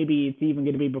heard maybe it's even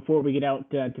going to be before we get out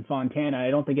to Fontana. I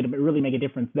don't think it'll really make a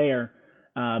difference there.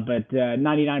 But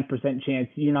 99% chance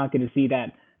you're not going to see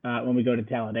that when we go to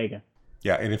Talladega.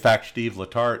 Yeah, and in fact, Steve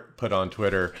Letarte put on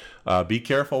Twitter, be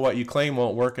careful what you claim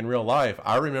won't work in real life.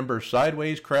 I remember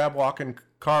sideways crab-walking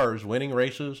cars winning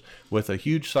races with a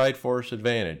huge side force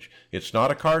advantage. It's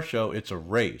not a car show, it's a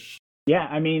race. Yeah,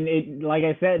 I mean, like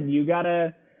I said, you got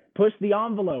to push the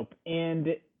envelope. And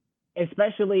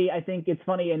especially, I think it's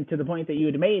funny, and to the point that you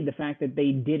had made, the fact that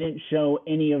they didn't show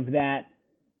any of that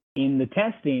in the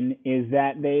testing is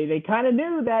that they kind of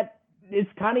knew that it's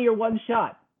kind of your one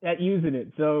shot at using it.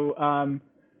 So,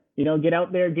 you know, get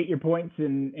out there, get your points,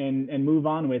 and move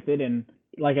on with it. And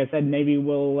like I said, maybe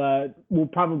we'll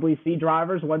probably see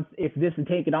drivers once, if this is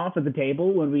taken off of the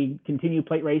table, when we continue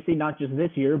plate racing, not just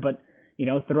this year, but, you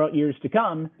know, throughout years to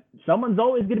come. Someone's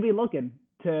always going to be looking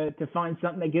to find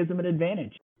something that gives them an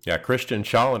advantage. Yeah, Christian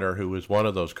Challoner, who was one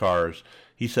of those cars,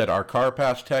 he said, our car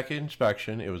passed tech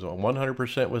inspection. It was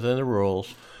 100% within the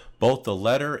rules, both the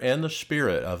letter and the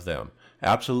spirit of them.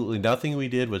 Absolutely nothing we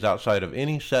did was outside of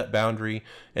any set boundary,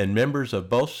 and members of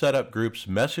both setup groups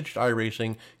messaged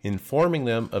iRacing, informing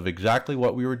them of exactly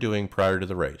what we were doing prior to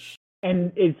the race.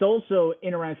 And it's also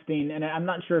interesting, and I'm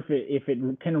not sure if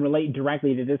it can relate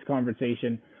directly to this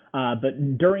conversation,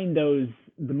 but during the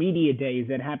media days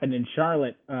that happened in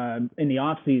Charlotte in the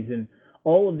off season,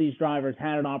 all of these drivers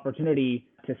had an opportunity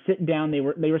to sit down. They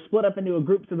were split up into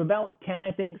groups of about 10,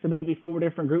 I think, so maybe 4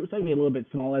 different groups, maybe a little bit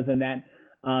smaller than that.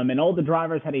 And all the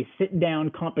drivers had a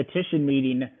sit-down competition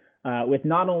meeting with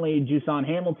not only Jusan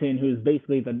Hamilton, who's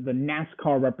basically the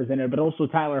NASCAR representative, but also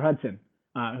Tyler Hudson,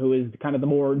 who is kind of the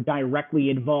more directly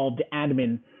involved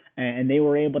admin, and they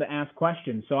were able to ask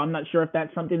questions. So I'm not sure if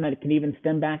that's something that can even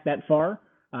stem back that far.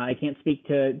 I can't speak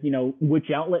to, you know, which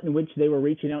outlet in which they were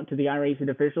reaching out to the iRacing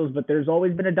officials, but there's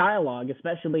always been a dialogue,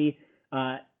 especially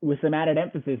with some added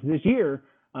emphasis this year,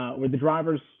 where the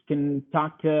drivers can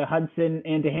talk to Hudson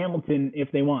and to Hamilton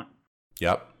if they want.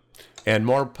 Yep. And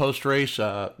more post-race,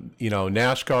 you know,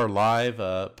 NASCAR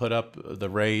Live put up the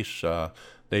race.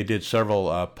 They did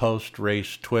several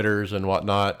post-race Twitters and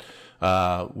whatnot.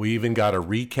 We even got a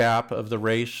recap of the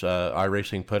race.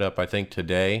 iRacing put up, I think,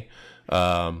 today.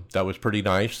 That was pretty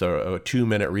nice, a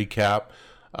 2-minute recap.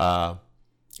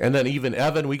 And then even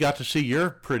Evan, we got to see your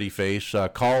pretty face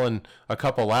calling a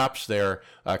couple laps there.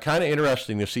 Kind of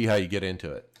interesting to see how you get into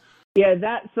it. Yeah,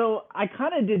 so I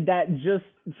kind of did that just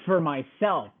for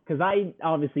myself because I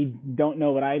obviously don't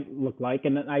know what I look like,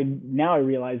 and now I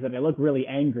realize that I look really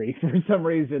angry for some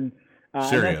reason.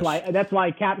 Serious. And that's why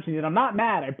I captioned it. I'm not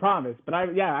mad, I promise, but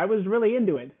I was really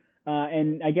into it.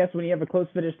 And I guess when you have a close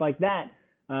finish like that,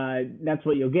 that's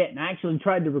what you'll get. And I actually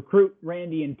tried to recruit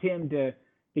Randy and Tim to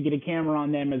get a camera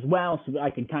on them as well, so I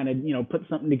could kind of put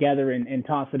something together and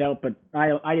toss it out. But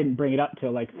I didn't bring it up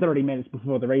till like 30 minutes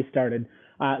before the race started.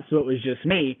 So it was just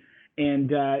me.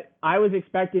 And I was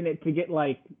expecting it to get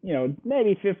like,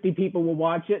 maybe 50 people will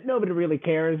watch it. Nobody really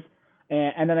cares.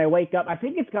 And then I wake up. I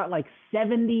think it's got like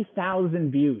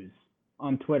 70,000 views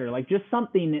on Twitter, like just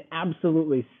something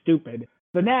absolutely stupid.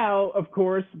 So now, of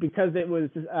course, because it was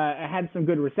had some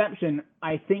good reception,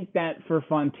 I think that for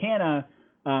Fontana,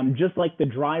 just like the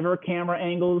driver camera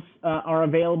angles are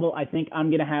available, I think I'm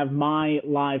going to have my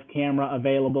live camera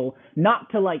available, not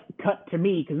to like cut to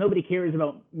me because nobody cares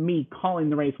about me calling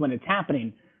the race when it's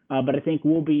happening. But I think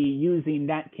we'll be using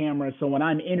that camera. So when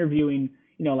I'm interviewing,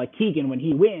 like Keegan, when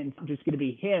he wins, just going to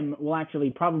be him. We'll actually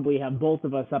probably have both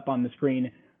of us up on the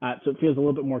screen. So it feels a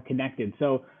little bit more connected.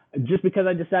 So just because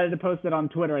I decided to post it on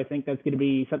Twitter, I think that's going to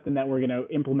be something that we're going to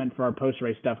implement for our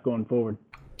post-race stuff going forward.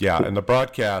 Yeah, and the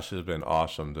broadcast has been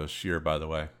awesome this year, by the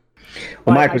way.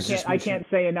 Well, Mike I can't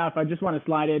say enough. I just want to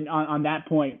slide in on that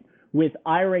point. With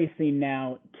iRacing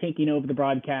now taking over the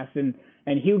broadcast, and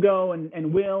Hugo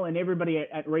and Will and everybody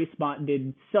at RaceSpot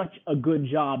did such a good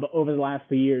job over the last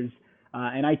few years.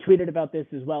 And I tweeted about this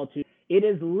as well, too. It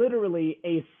is literally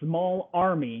a small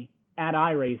army at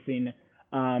iRacing.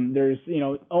 There's,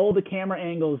 all the camera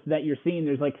angles that you're seeing.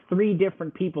 There's like 3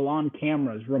 different people on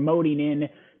cameras remoting in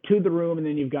to the room, and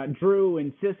then you've got Drew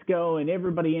and Cisco and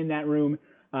everybody in that room.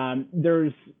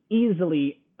 There's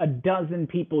easily a dozen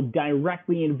people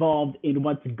directly involved in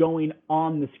what's going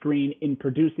on the screen in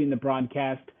producing the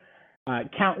broadcast.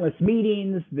 Countless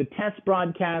meetings, the test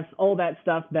broadcasts, all that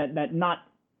stuff that not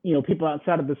people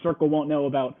outside of the circle won't know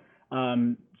about.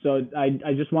 So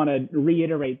I just want to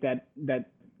reiterate that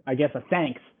I guess a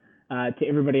thanks to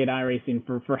everybody at iRacing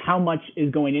for how much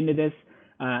is going into this.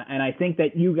 And I think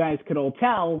that you guys could all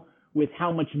tell with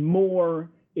how much more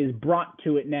is brought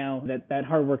to it now that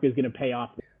hard work is going to pay off.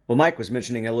 Well, Mike was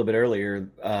mentioning a little bit earlier,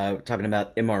 talking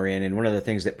about MRN, and one of the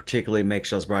things that particularly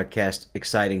makes those broadcasts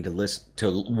exciting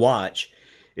to watch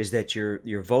is that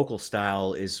your vocal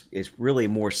style is really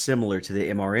more similar to the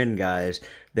MRN guys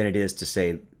than it is to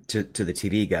the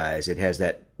TV guys. It has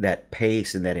that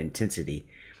pace and that intensity,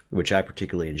 which I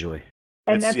particularly enjoy.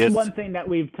 And that's one thing that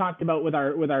we've talked about with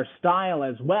our style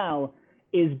as well,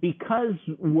 is because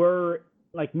we're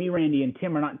like me, Randy, and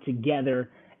Tim are not together,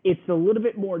 it's a little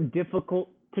bit more difficult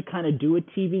to kind of do a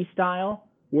TV style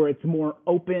where it's more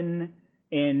open.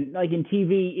 And like in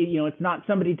TV, it's not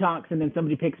somebody talks and then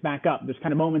somebody picks back up. There's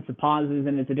kind of moments of pauses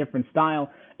and it's a different style.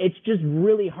 It's just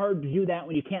really hard to do that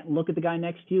when you can't look at the guy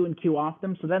next to you and cue off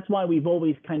them. So that's why we've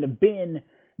always kind of been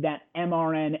that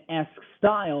MRN-esque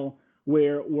style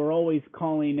where we're always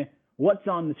calling what's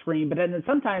on the screen. But then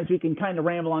sometimes we can kind of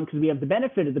ramble on because we have the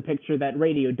benefit of the picture that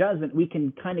radio doesn't. We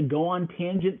can kind of go on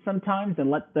tangents sometimes and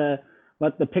let the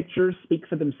pictures speak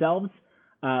for themselves.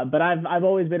 But I've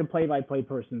always been a play-by-play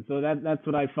person, so that's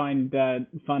what I find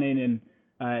fun in.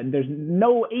 And there's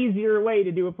no easier way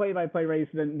to do a play-by-play race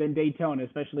than Daytona,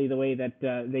 especially the way that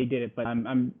they did it. But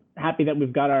I'm happy that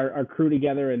we've got our crew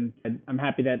together, and I'm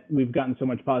happy that we've gotten so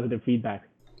much positive feedback.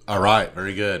 All right,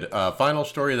 very good. Final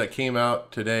story that came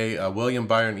out today, William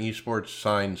Byron Esports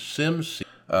signed SimC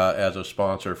as a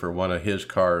sponsor for one of his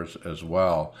cars as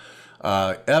well.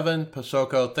 Evan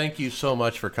Pasoko, thank you so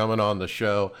much for coming on the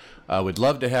show. We'd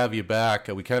love to have you back.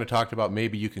 We kind of talked about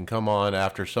maybe you can come on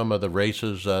after some of the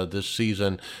races this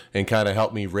season and kind of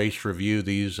help me race review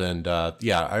these. And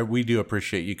we do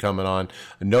appreciate you coming on.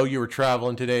 I know you were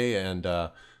traveling today, and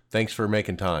thanks for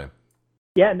making time.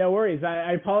 Yeah, no worries.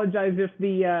 I apologize if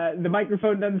the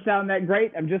microphone doesn't sound that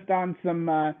great. I'm just on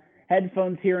some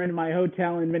headphones here in my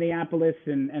hotel in Minneapolis,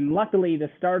 and luckily the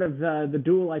start of the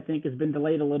duel, I think, has been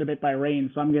delayed a little bit by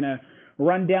rain, so I'm going to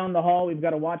run down the hall. We've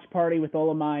got a watch party with all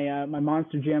of my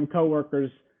Monster Jam coworkers.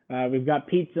 We've got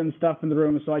pizza and stuff in the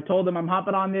room, so I told them I'm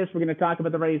hopping on this. We're going to talk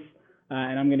about the race,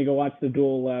 and I'm going to go watch the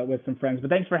duel with some friends. But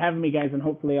thanks for having me, guys, and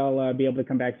hopefully I'll be able to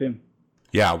come back soon.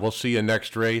 Yeah, we'll see you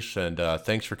next race, and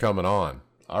thanks for coming on.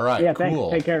 All right, yeah,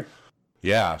 cool. Thanks. Take care.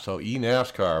 Yeah, so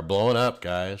eNASCAR blowing up,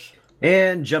 guys.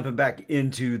 And jumping back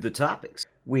into the topics,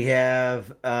 we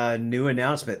have a new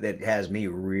announcement that has me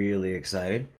really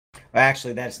excited.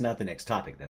 Actually, that's not the next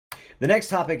topic, then. The next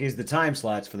topic is the time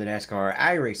slots for the NASCAR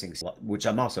iRacing, which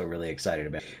I'm also really excited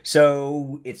about.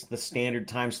 So it's the standard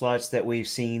time slots that we've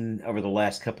seen over the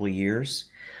last couple of years.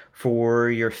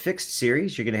 For your fixed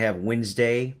series, you're going to have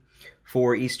Wednesday,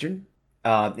 4 Eastern.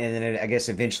 And then I guess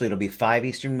eventually it'll be 5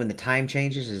 Eastern when the time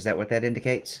changes. Is that what that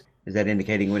indicates? Is that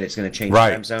indicating when it's going to change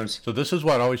time zones? So this is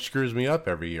what always screws me up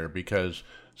every year, because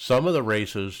some of the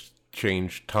races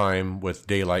change time with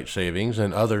daylight savings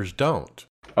and others don't.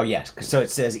 Oh, yes. So it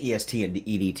says EST and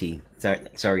EDT.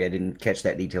 Sorry, I didn't catch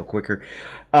that detail quicker.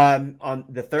 On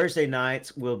the Thursday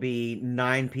nights will be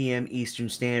 9 p.m. Eastern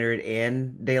Standard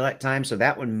and daylight time. So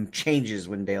that one changes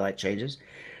when daylight changes.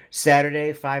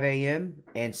 Saturday, 5 a.m.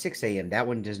 and 6 a.m. That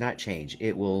one does not change.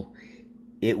 It will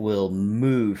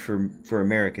move for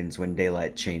Americans when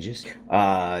daylight changes.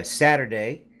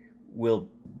 Saturday will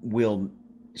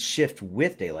shift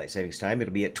with daylight savings time.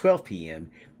 It'll be at 12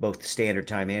 p.m. both standard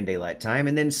time and daylight time,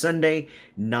 and then Sunday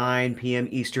 9 p.m.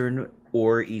 Eastern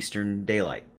or Eastern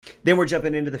daylight. Then we're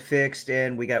jumping into the fixed,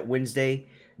 and we got Wednesday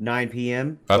 9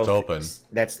 p.m. That's open.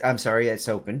 That's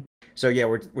open. So yeah,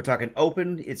 we're talking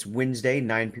open. It's Wednesday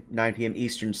 9 p.m.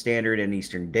 Eastern Standard and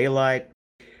Eastern Daylight.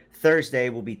 Thursday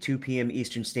will be 2 p.m.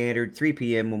 Eastern Standard, 3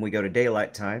 p.m. when we go to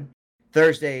daylight time.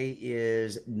 Thursday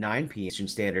is 9 p.m. Eastern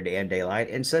Standard and daylight,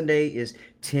 and Sunday is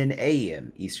 10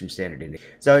 a.m. Eastern Standard and daylight.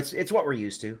 So it's what we're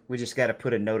used to. We just got to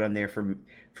put a note on there for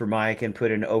Mike and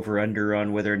put an over/under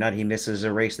on whether or not he misses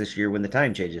a race this year when the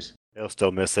time changes. He'll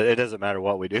still miss it. It doesn't matter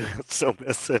what we do. He'll still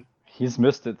miss it. He's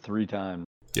missed it 3 times.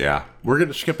 Yeah. We're going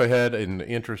to skip ahead in the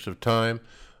interest of time.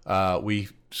 We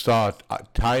saw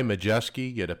Ty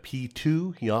Majeski get a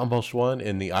P2. He almost won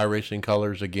in the iRacing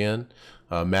colors again.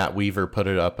 Matt Weaver put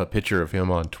up a picture of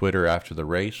him on Twitter after the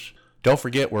race. Don't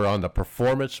forget, we're on the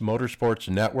Performance Motorsports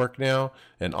Network now,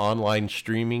 and online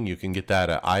streaming. You can get that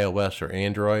at iOS or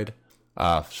Android.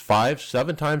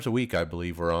 5-7 times a week, I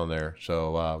believe we're on there.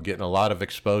 So getting a lot of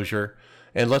exposure.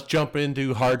 And let's jump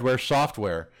into hardware,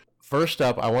 software. First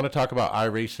up, I want to talk about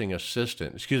iRacer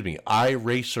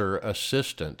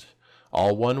Assistant.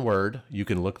 All one word. You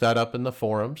can look that up in the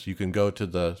forums. You can go to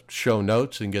the show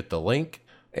notes and get the link.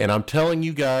 And I'm telling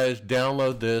you guys,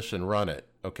 download this and run it.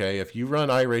 Okay, if you run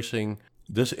iRacing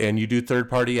this and you do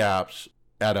third-party apps,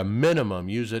 at a minimum,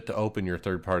 use it to open your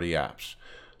third-party apps.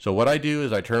 So what I do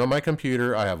is I turn on my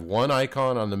computer. I have one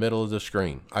icon on the middle of the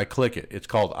screen. I click it. It's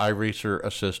called iRacer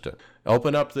Assistant.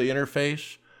 Open up the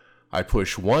interface. I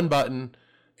push one button,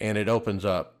 and it opens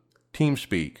up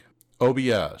TeamSpeak,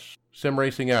 OBS, Sim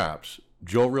Racing Apps,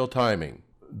 Joe Real Timing,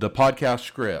 the podcast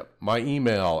script, my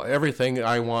email, everything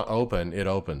I want open, it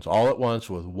opens all at once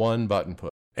with one button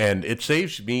push. And it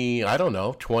saves me,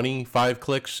 25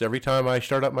 clicks every time I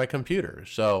start up my computer.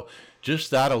 So just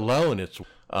that alone, it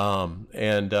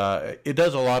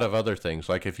does a lot of other things.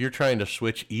 Like if you're trying to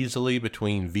switch easily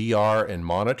between VR and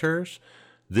monitors,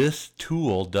 this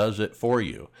tool does it for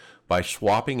you by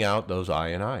swapping out those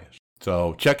INIs.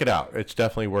 So check it out. It's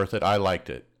definitely worth it. I liked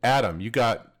it. Adam, you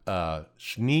got a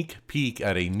sneak peek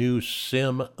at a new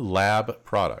Sim Lab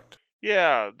product.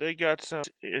 Yeah, they got some.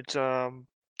 It's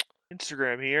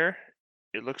Instagram here.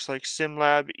 It looks like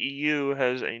SimLab EU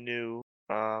has a new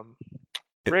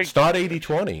rig. It's not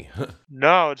 80/20.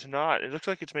 No, it's not. It looks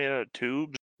like it's made out of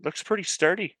tubes. Looks pretty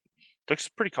sturdy. Looks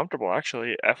pretty comfortable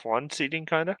actually. F1 seating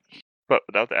kinda, but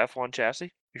without the F1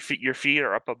 chassis. Your feet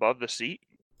are up above the seat.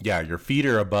 Yeah, your feet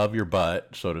are above your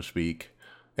butt, so to speak,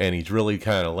 and he's really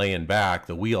kind of laying back,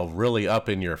 the wheel really up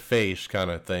in your face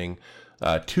kind of thing.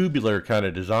 Tubular kind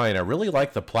of design. I really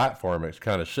like the platform it's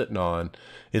kind of sitting on.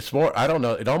 It's more, I don't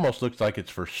know, it almost looks like it's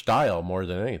for style more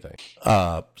than anything.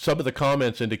 Some of the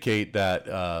comments indicate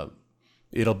that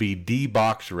it'll be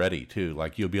D-Box ready too,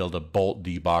 like you'll be able to bolt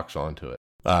D-Box onto it.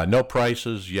 No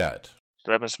prices yet.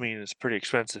 So that must mean it's pretty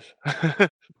expensive.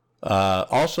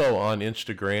 Also on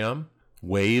Instagram,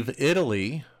 Wave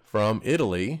Italy from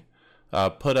Italy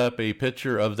put up a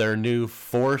picture of their new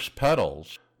Force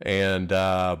pedals. And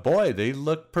boy, they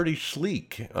look pretty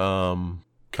sleek. Kind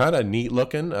of neat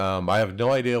looking. I have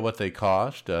no idea what they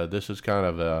cost. This is kind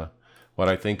of what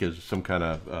I think is some kind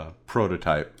of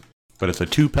prototype. But it's a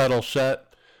 2-pedal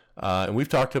set. And we've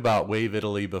talked about Wave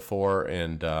Italy before,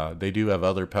 and they do have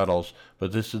other pedals,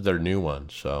 but this is their new one.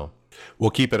 So we'll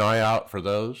keep an eye out for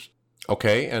those.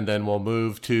 Okay, and then we'll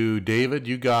move to David.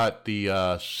 You got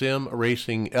the Sim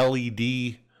Racing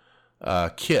LED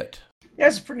kit. Yeah,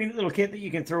 it's a pretty neat little kit that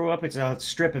you can throw up. It's a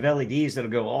strip of LEDs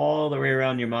that'll go all the way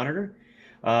around your monitor.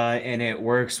 And it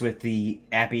works with the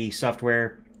API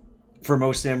software for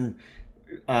most sim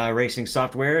racing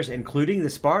softwares, including the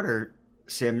Sparta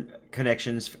sim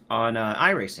connections on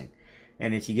iRacing.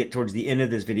 And if you get towards the end of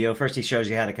this video, first he shows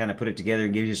you how to kind of put it together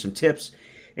and gives you some tips.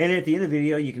 And at the end of the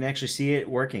video, you can actually see it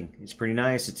working. It's pretty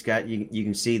nice. It's got you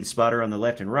can see the spotter on the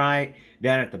left and right.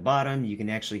 Down at the bottom, you can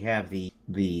actually have the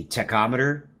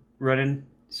tachometer running.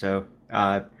 So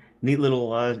neat little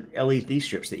LED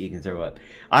strips that you can throw up.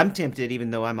 I'm tempted,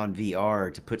 even though I'm on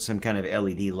VR, to put some kind of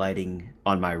LED lighting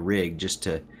on my rig just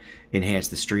to enhance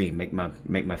the stream, make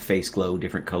my face glow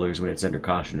different colors when it's under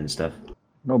caution and stuff.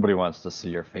 Nobody wants to see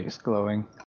your face glowing.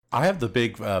 I have the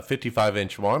big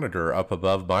 55-inch monitor up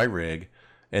above my rig,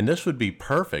 and this would be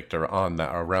perfect around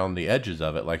the edges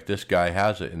of it, like this guy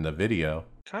has it in the video.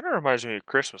 Kind of reminds me of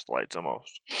Christmas lights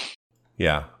almost.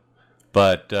 Yeah,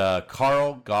 but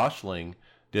Carl Gosling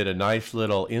did a nice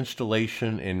little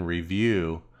installation and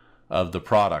review of the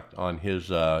product on his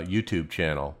YouTube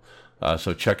channel.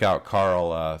 So check out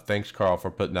Carl. Thanks, Carl,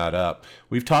 for putting that up.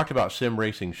 We've talked about Sim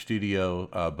Racing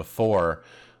Studio before.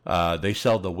 They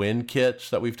sell the wind kits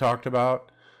that we've talked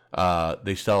about.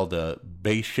 They sell the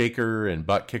base shaker and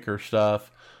butt kicker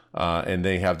stuff. And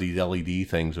they have these LED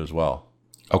things as well.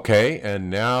 Okay, and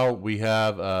now we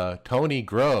have Tony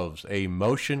Groves, a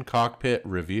motion cockpit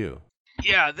review.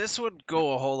 Yeah, this would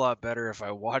go a whole lot better if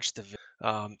I watched the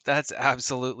video. That's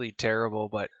absolutely terrible,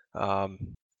 but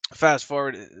fast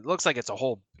forward, it looks like it's a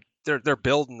whole they're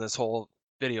building this whole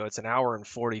video. It's an hour and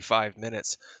 45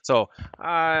 minutes. So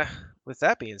with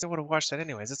that being said, I would have watched that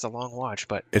anyways. It's a long watch,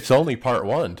 but It's only part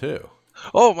 1 too.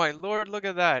 oh my lord, look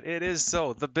at that. It is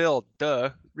so. The build, duh.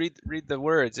 Read the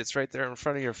words. It's right there in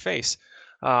front of your face.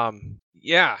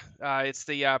 It's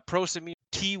the ProSimu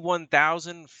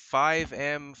T1000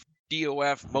 5M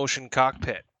DOF motion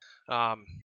cockpit.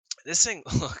 This thing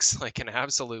looks like an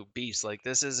absolute beast. Like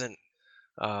this isn't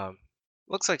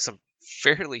looks like some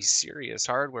fairly serious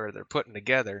hardware they're putting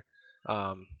together.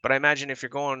 But I imagine if you're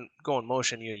going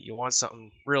motion, you want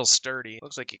something real sturdy.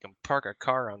 Looks like you can park a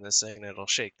car on this thing and it'll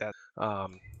shake that.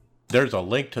 There's a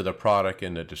link to the product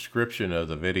in the description of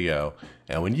the video,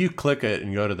 and when you click it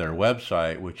and go to their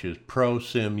website, which is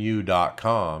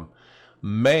prosimu.com,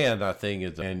 man, that thing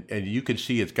is, and you can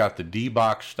see it's got the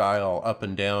D-box style up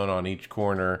and down on each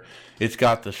corner. It's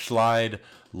got the slide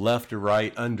left to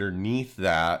right underneath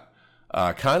that,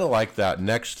 kind of like that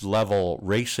Next Level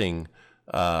Racing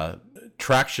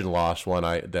traction loss one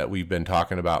that we've been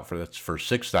talking about for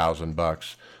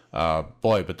 $6,000.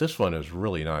 Boy, but this one is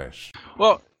really nice.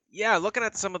 Well, yeah, looking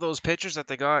at some of those pictures that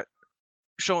they got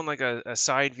showing like a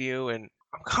side view, and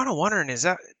I'm kind of wondering, is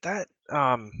that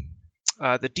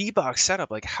the D-box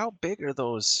setup, like how big are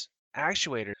those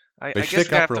actuators? I They guess stick we're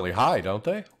gonna up have to, really high, don't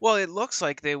they? well, it looks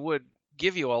like they would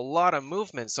give you a lot of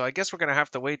movement, so I guess we're gonna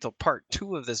have to wait till part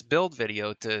 2 of this build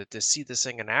video to see this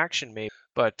thing in action, maybe.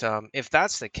 But if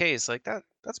that's the case, like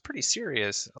that's pretty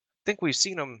serious. I think we've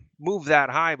seen them move that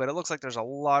high, but it looks like there's a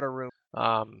lot of room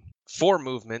for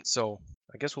movement, so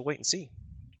I guess we'll wait and see.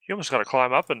 You almost got to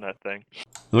climb up in that thing.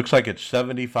 Looks like it's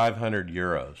 7,500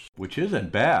 euros, which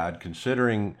isn't bad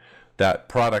considering that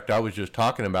product I was just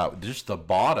talking about, just the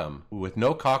bottom with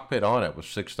no cockpit on it was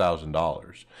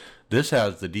 $6,000. This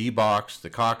has the D-box, the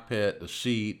cockpit, the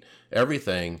seat,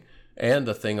 everything, and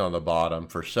the thing on the bottom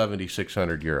for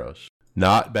 7,600 euros.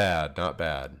 Not bad, not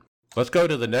bad. Let's go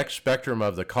to the next spectrum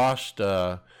of the cost,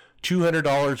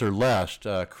 $200 or less.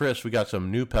 Chris, we got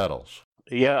some new pedals.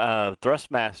 Yeah,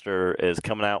 Thrustmaster is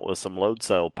coming out with some load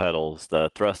cell pedals, the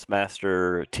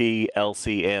Thrustmaster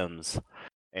TLCMs,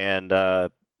 and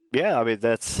yeah, I mean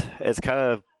it's kind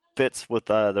of fits with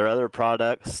their other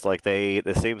products. Like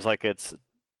it seems like it's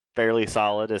fairly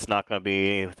solid. It's not going to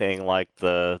be anything like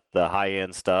the high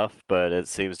end stuff, but it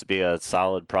seems to be a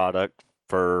solid product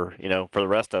for for the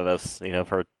rest of us.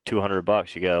 For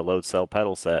 $200 you get a load cell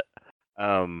pedal set.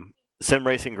 Sim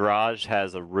Racing Garage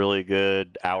has a really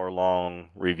good hour-long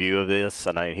review of this,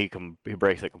 and he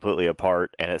breaks it completely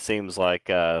apart. And it seems like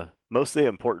most of the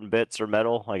important bits are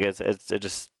metal. Like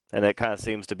it kind of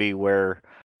seems to be where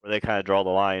they kind of draw the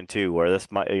line too. Where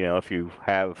this might, if you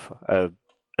have an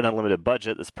unlimited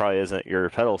budget, this probably isn't your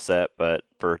pedal set, but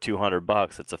for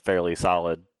 $200, it's a fairly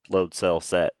solid load cell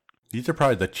set. These are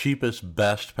probably the cheapest,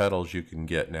 best pedals you can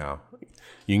get now.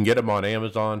 You can get them on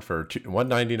Amazon for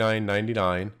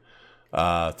 $199.99.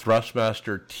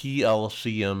 Thrustmaster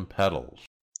TLCM pedals.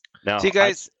 Now, See,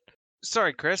 guys,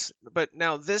 sorry, Chris, but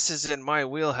now this is in my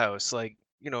wheelhouse. Like,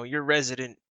 your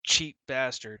resident cheap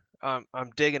bastard. I'm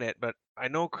digging it, but I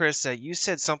know, Chris, that you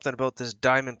said something about this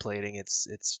diamond plating.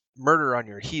 It's murder on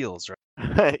your heels,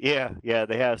 right? yeah,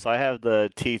 they have. So I have the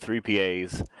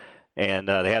T3PAs, and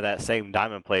they have that same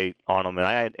diamond plate on them, and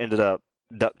I ended up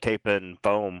duct taping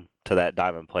foam to that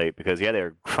diamond plate because they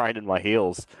were grinding my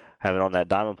heels having on that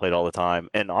diamond plate all the time.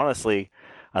 And honestly,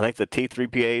 I think the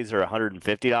T3PAs are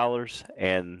 $150,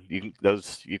 and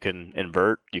you can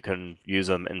invert. You can use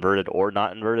them inverted or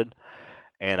not inverted.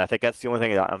 And I think that's the only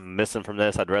thing that I'm missing from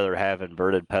this. I'd rather have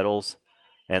inverted pedals.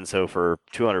 And so for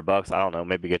 $200, I don't know,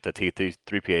 maybe get the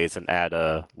T3PAs and add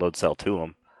a load cell to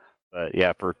them. But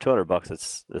yeah, for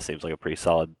 $200, this seems like a pretty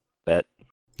solid bet.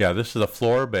 Yeah, this is a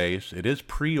floor base. It is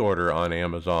pre-order on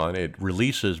Amazon. It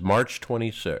releases March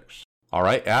 26th. All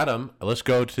right, Adam, let's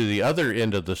go to the other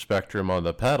end of the spectrum on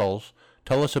the pedals.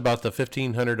 Tell us about the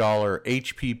 $1,500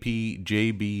 HPP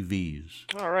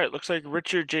JBVs. All right, looks like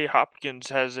Richard J. Hopkins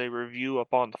has a review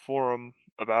up on the forum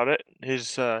about it.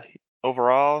 His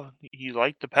overall, he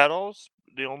liked the pedals.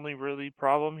 The only really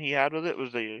problem he had with it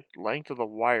was the length of the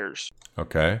wires.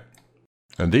 Okay.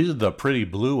 And these are the pretty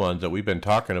blue ones that we've been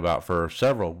talking about for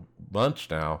several months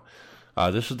now.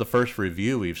 This is the first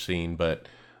review we've seen, but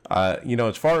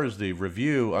as far as the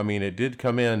review, I mean, it did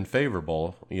come in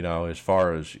favorable, as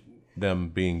far as them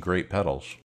being great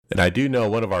pedals. And I do know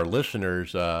one of our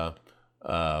listeners, I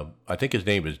think his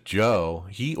name is Joe,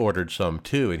 he ordered some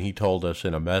too, and he told us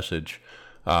in a message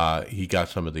he got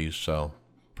some of these, so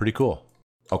pretty cool.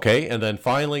 Okay, and then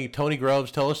finally, Tony Groves,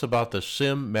 tell us about the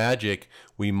Sim Magic.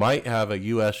 We might have a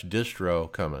U.S. distro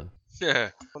coming. Yeah.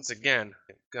 Once again,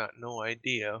 I've got no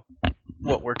idea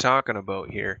what we're talking about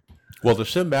here. Well, the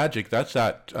Sim Magic, that's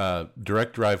that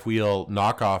direct drive wheel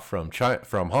knockoff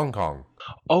from Hong Kong.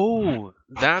 Oh,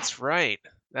 that's right.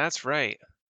 That's right.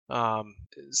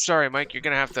 Sorry, Mike, you're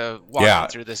going to have to walk me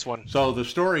through this one. So the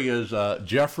story is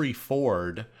Jeffrey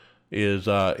Ford is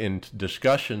in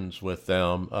discussions with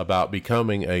them about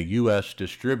becoming a U.S.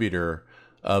 distributor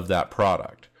of that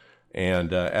product.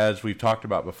 And as we've talked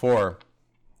about before,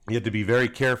 you have to be very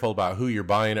careful about who you're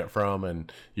buying it from,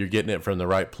 and you're getting it from the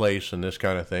right place and this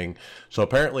kind of thing. So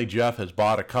apparently Jeff has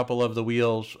bought a couple of the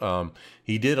wheels.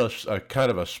 He did a kind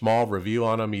of a small review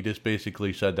on them. He just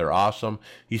basically said they're awesome.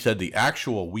 He said the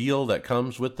actual wheel that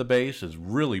comes with the base is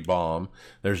really bomb.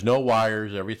 There's no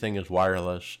wires. Everything is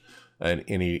wireless. And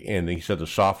he said the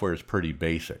software is pretty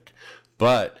basic.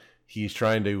 But he's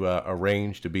trying to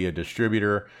arrange to be a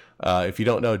distributor. If you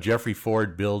don't know, Jeffrey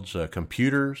Ford builds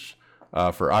computers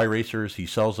for iRacers. He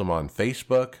sells them on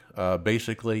Facebook,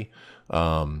 basically.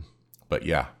 But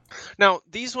yeah. Now,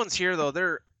 these ones here,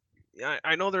 though,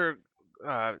 I know they're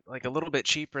like a little bit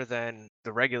cheaper than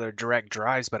the regular direct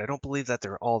drives, but I don't believe that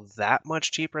they're all that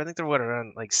much cheaper. I think they're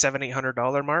around like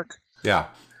 $700-800 mark. Yeah.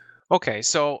 Okay,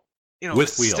 so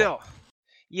with wheel. Still,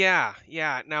 yeah.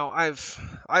 Now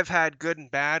I've had good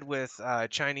and bad with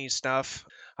Chinese stuff.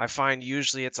 I find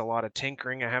usually it's a lot of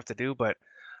tinkering I have to do, but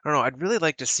I don't know. I'd really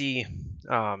like to see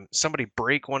somebody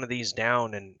break one of these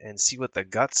down and see what the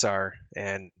guts are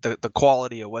and the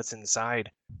quality of what's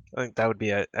inside. I think that would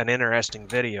be an interesting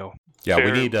video. Yeah,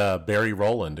 we need Barry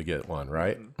Rowland to get one,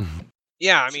 right?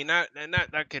 Yeah, I mean that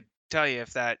could tell you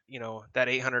if that that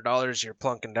 $800 you're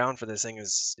plunking down for this thing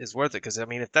is worth it. Because I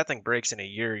mean, if that thing breaks in a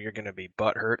year, you're going to be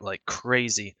butthurt like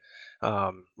crazy,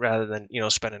 rather than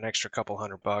spend an extra couple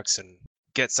 $100 and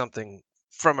get something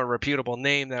from a reputable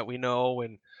name that we know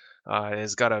and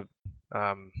has got a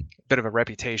bit of a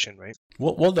reputation, right?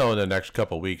 We'll know in the next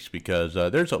couple of weeks because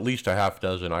there's at least a half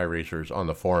dozen iRacers on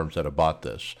the forums that have bought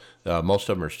this. Most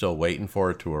of them are still waiting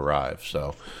for it to arrive,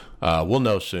 so we'll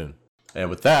know soon. And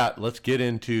with that, let's get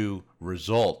into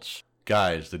results.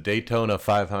 Guys, the Daytona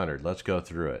 500, let's go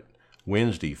through it.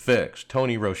 Wednesday, fixed.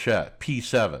 Tony Rochette,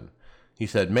 P7. He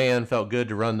said, man, felt good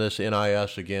to run this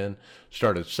NIS again.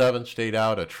 Started 7th, stayed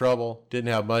out of trouble.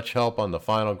 Didn't have much help on the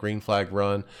final green flag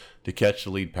run to catch the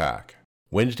lead pack.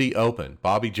 Wednesday open,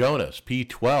 Bobby Jonas,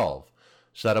 P12.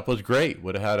 Setup was great.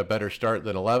 Would have had a better start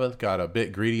than 11th. Got a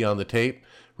bit greedy on the tape.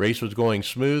 Race was going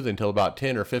smooth until about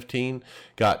 10 or 15.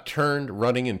 Got turned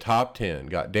running in top 10.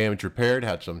 Got damage repaired.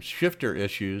 Had some shifter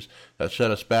issues that set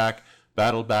us back.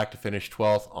 Battled back to finish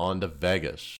 12th on to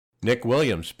Vegas. Nick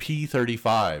Williams,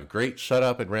 P35. Great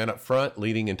setup and ran up front,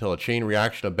 leading until a chain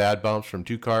reaction of bad bumps from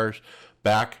two cars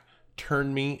back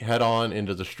turned me head on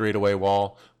into the straightaway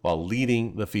wall while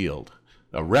leading the field.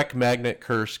 A wreck magnet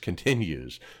curse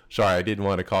continues. Sorry, I didn't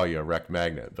want to call you a wreck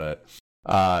magnet, but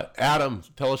Adam,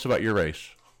 tell us about your race.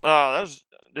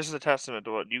 This is a testament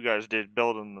to what you guys did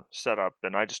building the setup,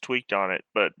 and I just tweaked on it.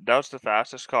 But that was the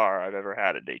fastest car I've ever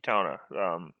had at Daytona.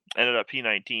 Ended up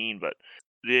P19, but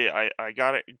I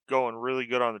got it going really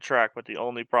good on the track. But the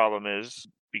only problem is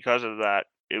because of that,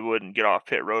 it wouldn't get off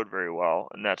pit road very well,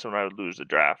 and that's when I would lose the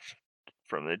draft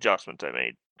from the adjustments I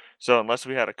made. So unless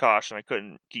we had a caution, I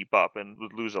couldn't keep up and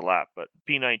would lose a lap. But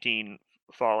P19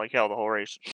 fall like hell the whole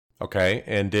race. Okay,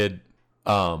 and did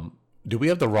Do we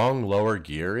have the wrong lower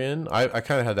gear in? I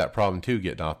kind of had that problem too,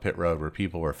 getting off pit road where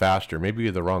people were faster. Maybe we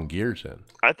had the wrong gears in.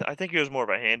 I think it was more of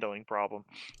a handling problem.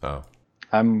 Oh.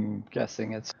 I'm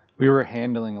guessing we were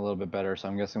handling a little bit better, so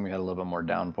I'm guessing we had a little bit more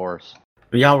downforce.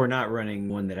 But y'all were not running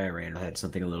one that I ran. I had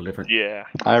something a little different. Yeah.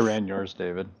 I ran yours,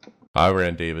 David. I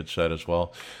ran David's set as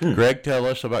well. Greg, tell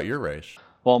us about your race.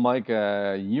 Well, Mike,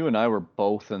 you and I were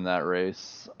both in that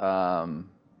race.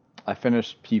 I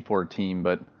finished P14,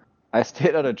 but I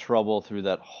stayed out of trouble through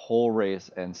that whole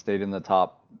race and stayed in the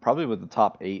top, probably with the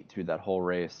top 8 through that whole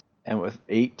race. And with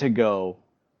 8 to go,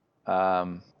 I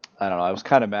don't know, I was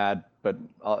kind of mad, but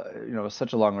it was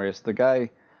such a long race.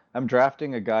 I'm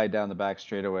drafting a guy down the back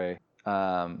straightaway,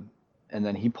 and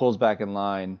then he pulls back in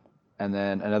line, and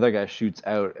then another guy shoots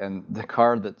out, and the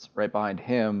car that's right behind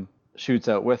him shoots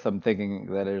out with him, thinking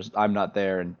that I'm not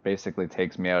there, and basically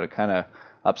takes me out. It kind of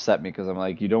upset me because I'm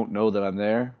like, you don't know that I'm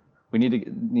there.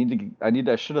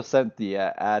 I should have sent the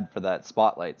ad for that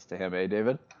spotlights to him,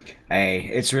 David? Hey,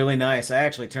 it's really nice. I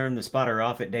actually turned the spotter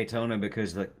off at Daytona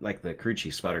because the crew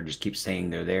chief spotter just keeps saying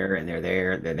they're there and they're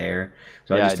there, they're there.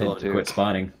 So Yeah, I just I told did him to too. quit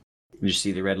spotting. You just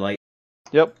see the red light.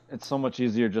 Yep, it's so much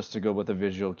easier just to go with a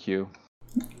visual cue.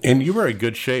 And you were in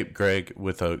good shape, Greg,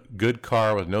 with a good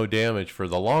car with no damage for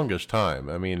the longest time.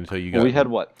 I mean, until you got... We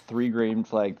had, 3 green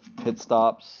flag pit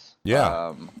stops?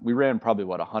 Yeah. We ran probably,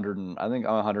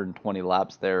 120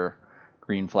 laps there,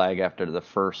 green flag, after the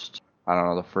first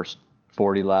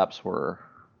 40 laps were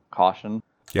caution.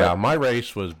 Yeah, my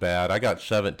race was bad. I got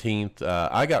 17th.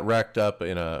 I got wrecked up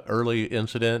in an early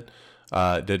incident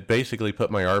that basically put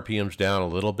my RPMs down a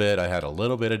little bit. I had a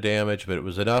little bit of damage, but it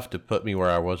was enough to put me where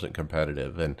I wasn't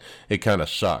competitive, and it kind of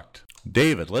sucked.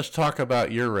 David, let's talk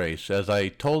about your race. As I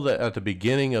told at the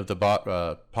beginning of the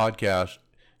podcast,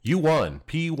 you won,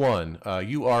 P1.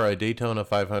 You are a Daytona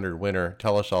 500 winner.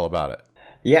 Tell us all about it.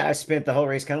 Yeah, I spent the whole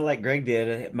race kind of like Greg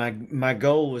did. My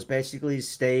goal was basically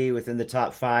stay within the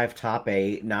top 5, top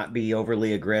 8, not be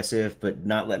overly aggressive, but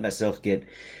not let myself get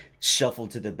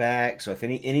shuffled to the back. So if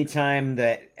any time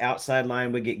that outside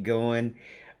line would get going,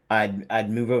 I'd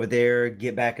move over there,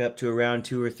 get back up to around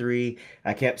 2 or 3.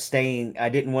 I kept staying. I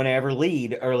didn't want to ever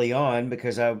lead early on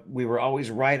because we were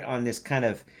always right on this kind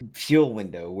of fuel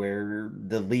window where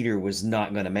the leader was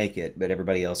not going to make it, but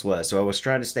everybody else was. So I was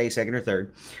trying to stay second or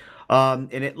third.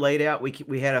 And it laid out.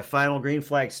 We had a final green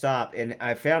flag stop, and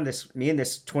I found me and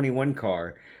this 21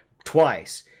 car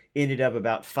twice ended up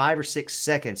about 5 or 6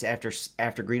 seconds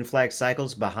after green flag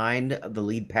cycles behind the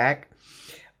lead pack.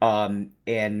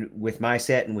 And with my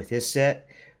set and with his set,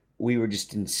 we were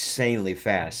just insanely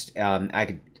fast.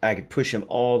 I could push him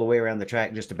all the way around the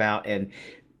track just about, and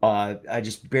I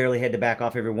just barely had to back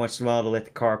off every once in a while to let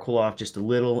the car cool off just a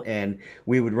little, and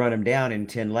we would run him down in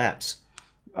 10 laps.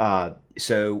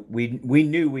 So we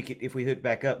knew we could, if we hooked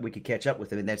back up, we could catch up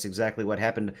with him, and that's exactly what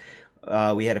happened.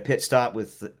 We had a pit stop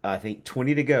with I think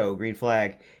 20 to go, green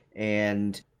flag,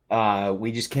 and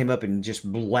we just came up and just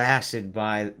blasted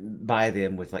by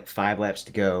them with 5 laps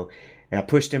to go. And I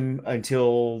pushed him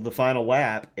until the final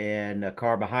lap, and a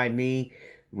car behind me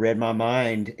read my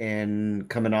mind, and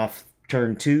coming off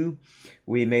turn 2,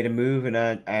 we made a move, and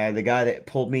the guy that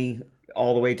pulled me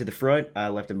all the way to the front, I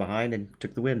left him behind and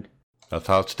took the win. That's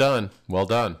how it's done. Well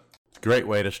done. Great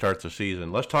way to start the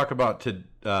season. Let's talk about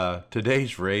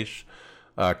today's race.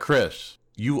 Chris,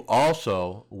 you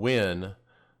also win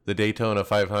the Daytona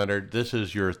 500. This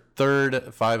is your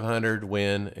 3rd 500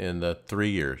 win in the 3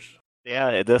 years.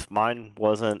 Yeah, mine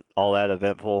wasn't all that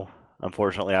eventful.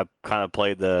 Unfortunately, I kind of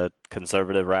played the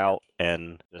conservative route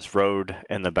and just rode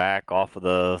in the back off of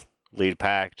the lead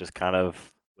pack, just kind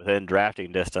of within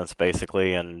drafting distance,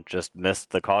 basically, and just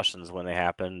missed the cautions when they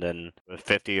happened. And with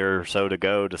 50 or so to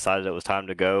go, decided it was time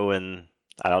to go. And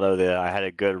I don't know, that I had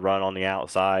a good run on the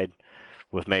outside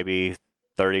with maybe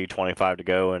 30, 25 to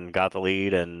go, and got the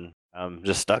lead, and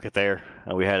just stuck it there.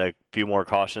 We had a few more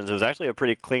cautions. It was actually a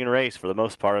pretty clean race for the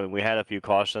most part. I mean, we had a few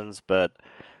cautions, but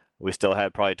we still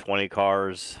had probably 20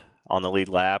 cars on the lead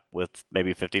lap with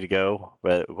maybe 50 to go.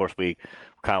 But of course, we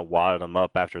kind of wadded them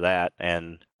up after that.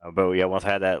 And but yeah, once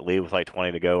I had that lead with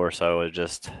 20 to go or so, it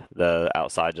just, the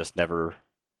outside just never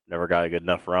got a good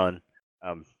enough run.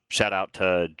 Shout out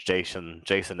to Jason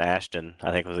Ashton,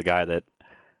 I think was the guy that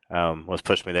was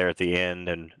pushing me there at the end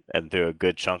and through a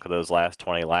good chunk of those last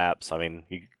 20 laps. I mean,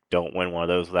 you don't win one of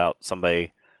those without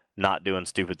somebody not doing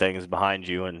stupid things behind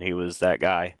you, and he was that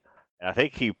guy. And I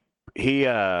think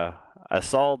I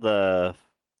saw the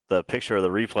picture of the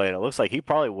replay, and it looks like he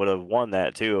probably would have won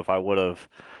that too if I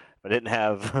didn't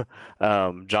have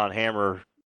John Hammer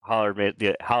holler at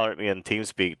me in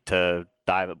TeamSpeak to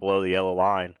dive it below the yellow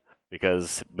line.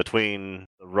 because between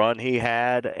the run he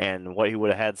had and what he would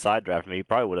have had side drafting me, he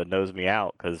probably would have nosed me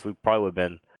out because we probably would have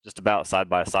been just about side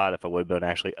by side if I would have been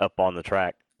actually up on the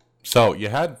track. So you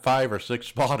had 5 or 6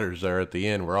 spotters there at the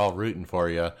end. We're all rooting for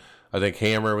you. I think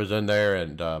Hammer was in there,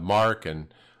 and Mark,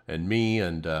 and me,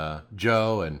 and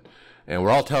Joe, and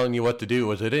we're all telling you what to do.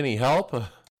 Was it any help?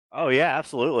 Oh yeah,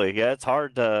 absolutely. Yeah, it's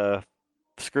hard to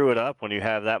screw it up when you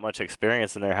have that much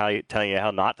experience in there. Telling you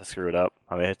how not to screw it up.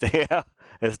 I mean, yeah,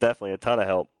 it's definitely a ton of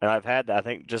help. And I've had, I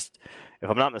think, just if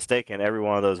I'm not mistaken, every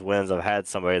one of those wins, I've had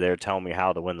somebody there telling me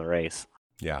how to win the race.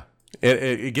 Yeah.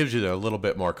 It gives you a little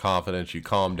bit more confidence. You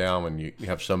calm down when you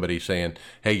have somebody saying,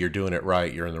 hey, you're doing it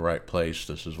right. You're in the right place.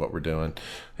 This is what we're doing.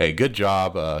 Hey, good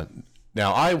job.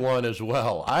 Now, I won as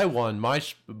well. I won my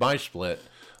split.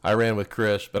 I ran with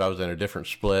Chris, but I was in a different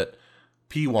split.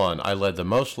 P1, I led the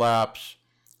most laps.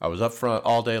 I was up front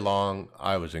all day long.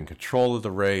 I was in control of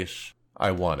the race.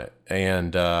 I won it.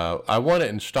 And I won it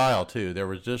in style, too. There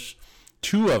was just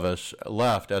 2 of us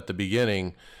left at the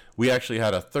beginning. We actually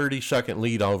had a 30-second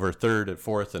lead over 3rd and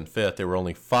 4th and 5th. There were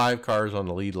only 5 cars on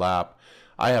the lead lap.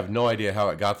 I have no idea how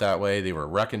it got that way. They were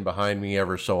wrecking behind me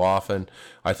ever so often.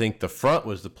 I think the front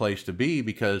was the place to be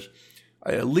because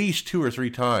at least 2 or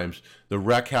 3 times the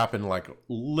wreck happened like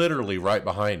literally right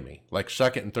behind me. Like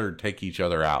 2nd and 3rd take each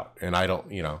other out. And I don't,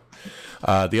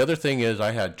 the other thing is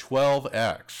I had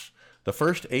 12X. The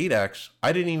first 8X,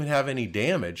 I didn't even have any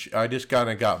damage. I just kind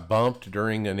of got bumped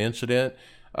during an incident.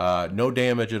 No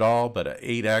damage at all, but at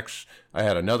 8X, I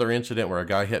had another incident where a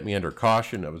guy hit me under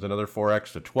caution. It was another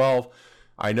 4X to 12.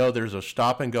 I know there's a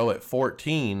stop and go at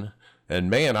 14, and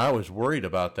man, I was worried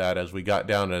about that as we got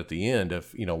down at the end.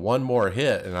 If, one more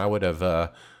hit, and I would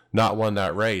have not won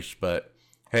that race. But,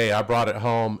 hey, I brought it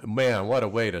home. Man, what a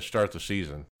way to start the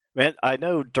season. Man, I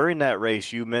know during that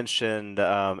race you mentioned,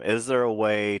 is there a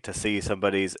way to see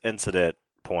somebody's incident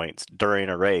points during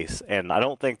a race? And I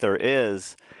don't think there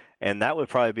is. And that would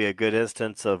probably be a good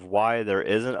instance of why there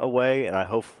isn't a way, and I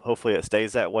hopefully it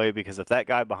stays that way, because if that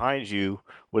guy behind you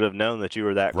would have known that you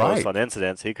were that close on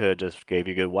incidents, he could have just gave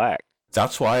you a good whack.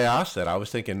 That's why I asked that. I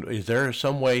was thinking, is there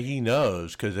some way he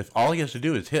knows? Because if all he has to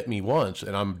do is hit me once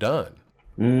and I'm done.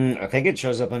 I think it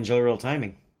shows up on Joe Real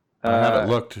Timing. I haven't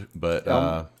looked, but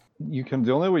you can.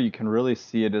 The only way you can really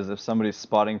see it is if somebody's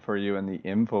spotting for you in the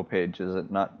info page. Is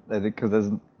it not? I think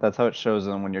because that's how it shows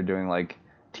them when you're doing like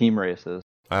team races.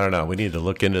 I don't know. We need to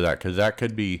look into that because that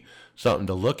could be something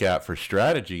to look at for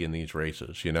strategy in these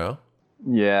races,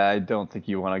 Yeah, I don't think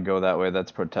you want to go that way.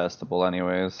 That's protestable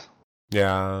anyways.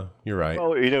 Yeah, you're right.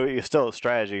 Well, it's still a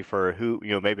strategy for who,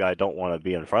 maybe I don't want to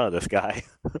be in front of this guy.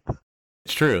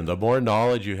 It's true. The more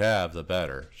knowledge you have, the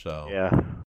better. So yeah.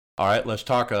 All right, let's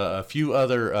talk a few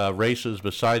other races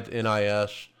besides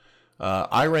NIS.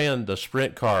 I ran the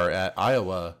sprint car at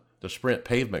Iowa, the sprint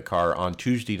pavement car, on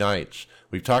Tuesday nights.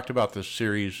 We've talked about this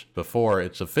series before.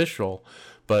 It's official,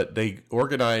 but they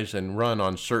organize and run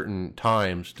on certain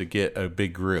times to get a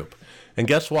big group. And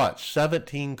guess what?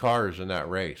 17 cars in that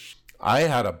race. I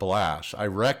had a blast. I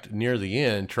wrecked near the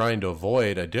end trying to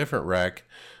avoid a different wreck.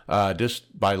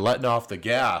 Just by letting off the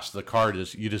gas, the car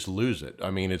you just lose it.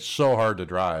 I mean, it's so hard to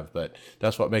drive, but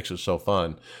that's what makes it so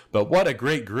fun. But what a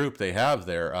great group they have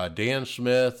there. Dan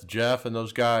Smith, Jeff, and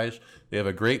those guys, they have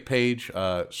a great page.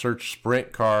 Search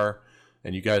Sprint Car,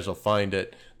 and you guys will find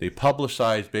it. They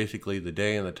publicize basically the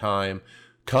day and the time.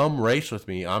 Come race with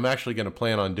me. I'm actually going to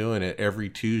plan on doing it every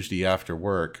Tuesday after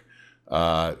work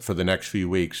for the next few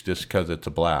weeks just because it's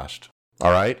a blast.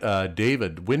 All right,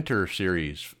 David, Winter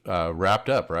Series wrapped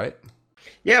up, right?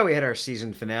 Yeah, we had our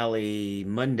season finale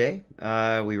Monday.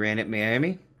 We ran at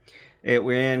Miami. It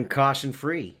ran caution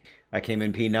free. I came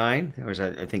in P9. There was,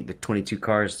 I think, the 22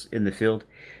 cars in the field.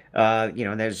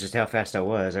 And that's just how fast I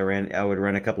was. I would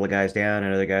run a couple of guys down,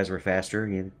 and other guys were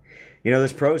faster.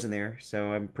 There's pros in there,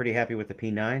 so I'm pretty happy with the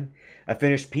P9. I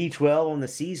finished P12 on the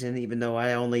season, even though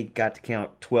I only got to count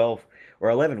 12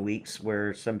 or 11 weeks,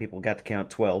 where some people got to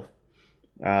count 12.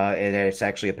 And it's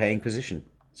actually a paying position.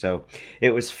 So it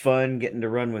was fun getting to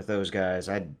run with those guys.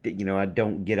 I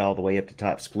don't get all the way up to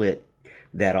top split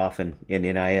that often in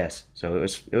NIS. So it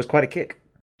was quite a kick.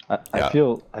 I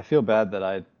feel bad that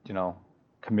I,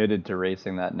 committed to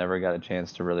racing that, never got a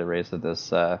chance to really race it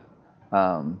this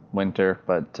winter.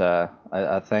 But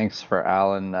I thanks for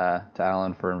Alan to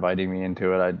Alan for inviting me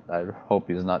into it. I hope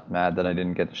he's not mad that I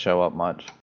didn't get to show up much.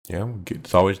 Yeah,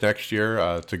 it's always next year.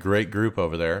 It's a great group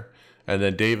over there. And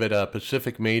then David,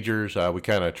 Pacific Majors, we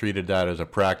kind of treated that as a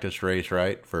practice race,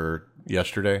 right, for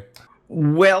yesterday?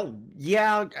 Well,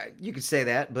 yeah, you could say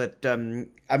that, but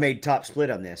I made top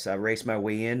split on this. I raced my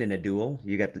way in a duel.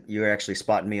 You were actually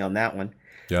spotting me on that one.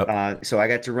 Yep. So I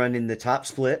got to run in the top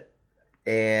split.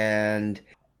 and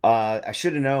I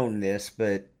should have known this,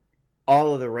 but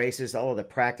all of the races, all of the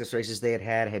practice races they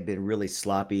had been really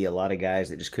sloppy. A lot of guys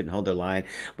that just couldn't hold their line.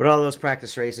 But all those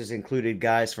practice races included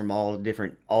guys from all of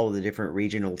the different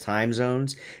regional time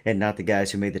zones, and not the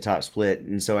guys who made the top split.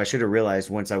 And so I should have realized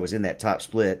once I was in that top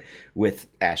split with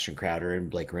Ashton Crowder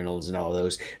and Blake Reynolds and all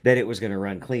those that it was going to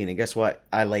run clean. And guess what?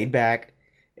 I laid back,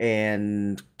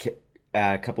 and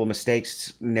a couple of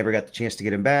mistakes, never got the chance to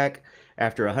get him back.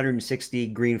 After 160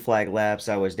 green flag laps,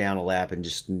 I was down a lap and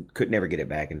just could never get it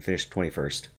back and finished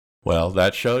 21st. Well,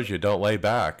 that shows you don't lay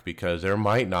back because there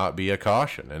might not be a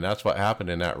caution, and that's what happened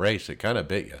in that race. It kind of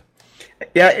bit you.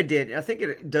 Yeah, it did. I think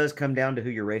it does come down to who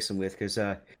you're racing with because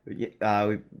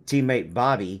teammate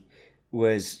Bobby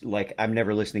was like, I'm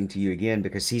never listening to you again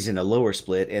because he's in a lower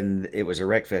split and it was a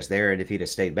wreck fest there. And if he'd have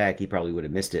stayed back, he probably would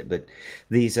have missed it. But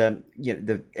these, as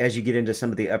you get into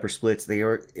some of the upper splits, they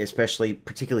are, especially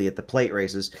particularly at the plate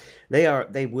races,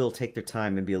 they will take their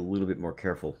time and be a little bit more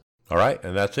careful. All right,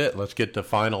 and that's it. Let's get to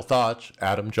final thoughts.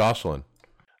 Adam Jocelyn.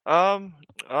 Well,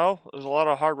 it was a lot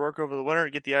of hard work over the winter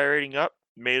to get the I rating up.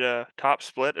 Made a top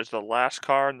split as the last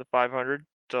car in the 500.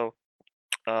 So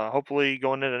hopefully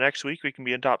going into next week we can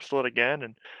be in top split again.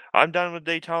 And I'm done with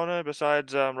Daytona.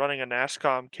 Besides running a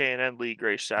NASCAR K&N League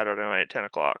race Saturday night at 10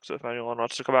 o'clock. So if anyone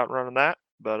wants to come out and run that,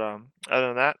 but other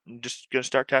than that, I'm just gonna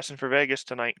start testing for Vegas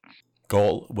tonight.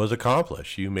 Goal was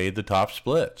accomplished. You made the top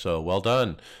split, so well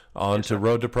done. On to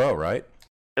Road to Pro, right?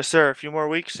 Yes, sir. A few more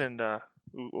weeks and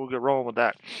we'll get rolling with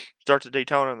that. Starts at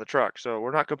Daytona in the truck, so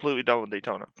we're not completely done with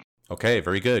Daytona. Okay,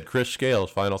 very good. Chris Scales,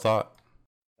 final thought.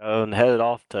 And headed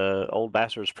off to Old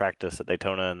Bastards practice at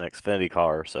Daytona in the Xfinity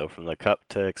car. So from the Cup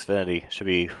to Xfinity should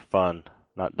be fun.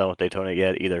 Not done with Daytona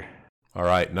yet either. All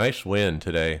right, nice win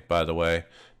today, by the way.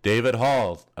 David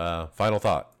Hall, final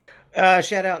thought.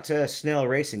 Shout out to Snell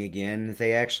Racing again.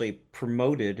 They actually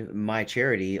promoted my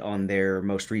charity on their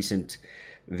most recent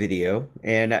video.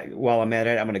 And while I'm at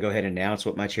it, I'm going to go ahead and announce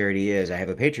what my charity is. I have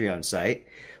a Patreon site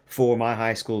for my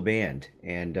high school band,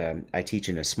 and I teach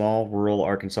in a small rural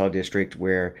Arkansas district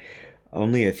where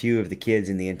only a few of the kids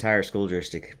in the entire school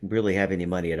district really have any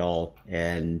money at all.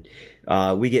 And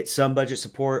we get some budget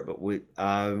support, but we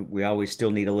always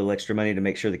still need a little extra money to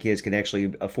make sure the kids can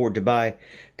actually afford to buy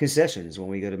concessions when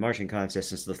we go to marching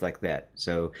contests and stuff like that.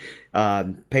 So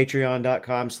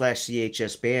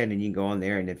patreon.com/chsband, and you can go on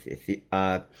there. And if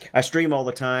I stream all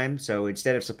the time, so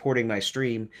instead of supporting my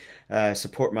stream,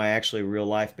 support my actually real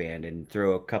life band and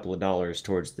throw a couple of dollars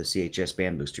towards the CHS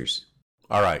band boosters.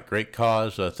 All right, great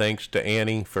cause. Thanks to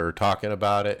Annie for talking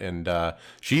about it. And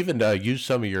she even used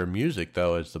some of your music,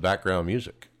 though, as the background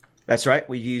music. That's right.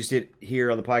 We used it here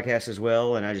on the podcast as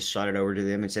well, and I just shot it over to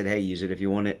them and said, hey, use it if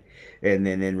you want it. And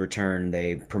then in return,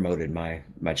 they promoted my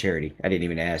charity. I didn't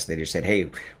even ask. They just said, hey,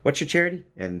 what's your charity?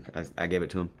 And I gave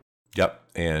it to them. Yep,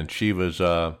 and she was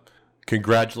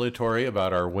congratulatory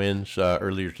about our wins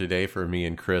earlier today for me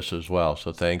and Chris as well.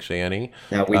 So thanks, Annie.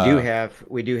 Now we do have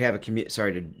a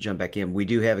sorry to jump back in. We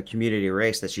do have a community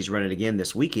race that she's running again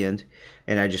this weekend,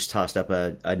 and I just tossed up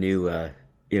a new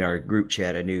in our group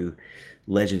chat a new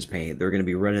Legends paint. They're going to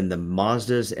be running the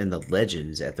Mazdas and the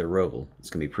Legends at the Roval. It's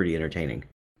going to be pretty entertaining.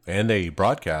 And they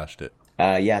broadcast it.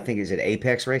 Yeah, I think is it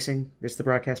Apex Racing? It's the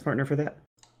broadcast partner for that.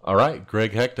 All right,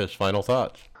 Greg Hectus, final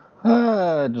thoughts.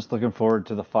 Just looking forward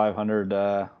to the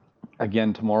 500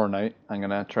 again tomorrow night. I'm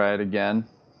gonna try it again.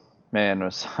 Man,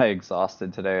 was I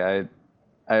exhausted today.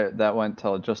 I that went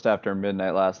till just after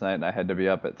midnight last night, and I had to be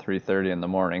up at 3:30 in the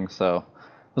morning. So I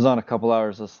was on a couple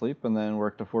hours of sleep, and then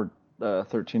worked a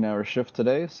 13-hour shift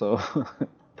today. So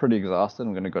pretty exhausted.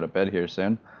 I'm gonna go to bed here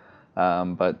soon.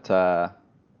 But there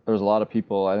was a lot of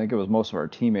people. I think it was most of our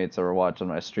teammates that were watching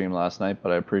my stream last night.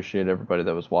 But I appreciate everybody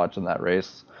that was watching that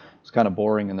race. It's kind of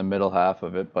boring in the middle half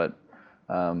of it, but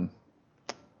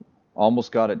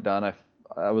almost got it done.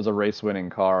 I was a race-winning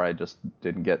car. I just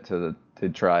didn't get to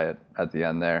try it at the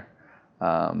end there.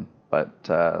 But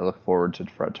I look forward to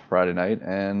Friday night.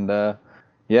 And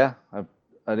yeah, I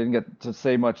didn't get to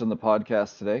say much on the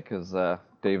podcast today because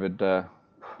David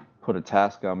put a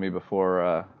task on me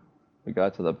before we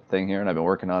got to the thing here, and I've been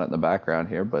working on it in the background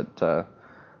here. But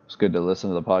it's good to listen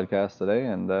to the podcast today,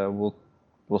 and we'll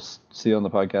see you on the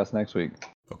podcast next week.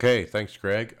 Okay, thanks,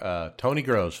 Greg. Tony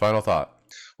Groves, final thought.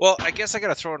 Well, I guess I got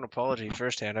to throw an apology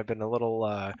firsthand. I've been a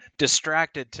little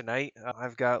distracted tonight.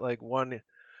 I've got like one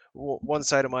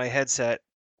side of my headset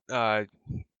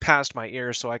past my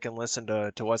ear so I can listen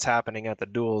to what's happening at the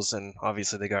duels, and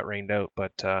obviously they got rained out,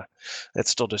 but it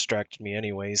still distracted me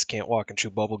anyways. Can't walk and chew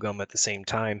bubblegum at the same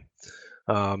time.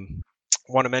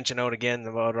 Want to mention out again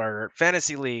about our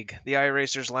fantasy league, the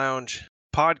iRacers Lounge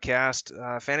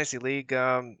podcast fantasy league.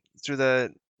 through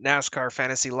the NASCAR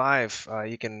Fantasy Live.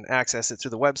 You can access it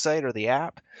through the website or the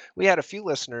app. We had a few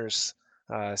listeners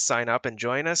sign up and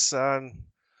join us.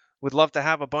 We'd love to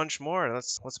have a bunch more.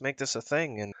 Let's make this a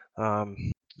thing.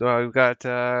 And we've got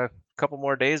a couple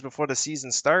more days before the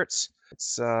season starts.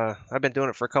 It's I've been doing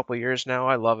it for a couple of years now.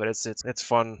 I love it. It's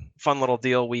fun little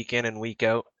deal week in and week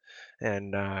out,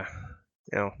 and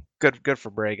good for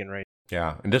bragging, right?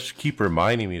 Yeah, and just keep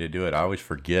reminding me to do it. I always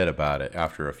forget about it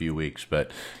after a few weeks, but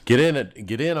get in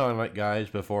on it, guys,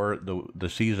 before the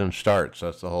season starts.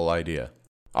 That's the whole idea.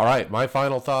 All right, my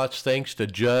final thoughts. Thanks to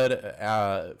Judd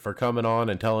for coming on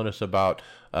and telling us about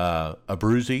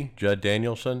Abruzzi, Judd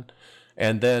Danielson,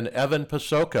 and then Evan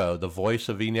Pasoko, the voice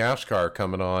of eNASCAR,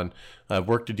 coming on. I've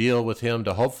worked a deal with him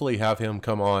to hopefully have him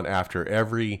come on after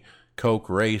every Coke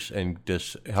race and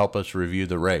just help us review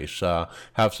the race.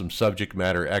 Have some subject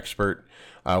matter expert.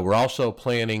 We're also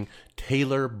planning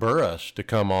Taylor Burris to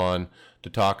come on to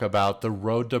talk about the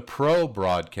Road to Pro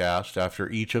broadcast after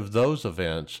each of those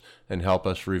events and help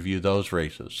us review those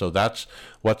races. So that's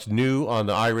what's new on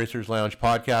the iRacers Lounge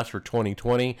podcast for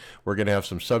 2020. We're going to have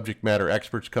some subject matter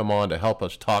experts come on to help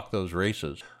us talk those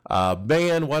races.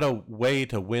 Man, what a way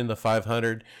to win the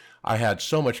 500. I had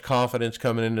so much confidence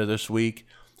coming into this week.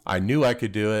 I knew I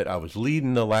could do it. I was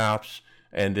leading the laps,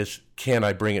 and just can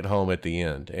I bring it home at the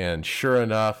end? And sure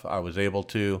enough, I was able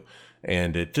to,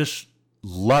 and it just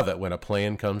love it when a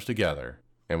plan comes together.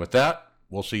 And with that,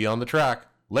 we'll see you on the track.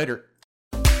 Later.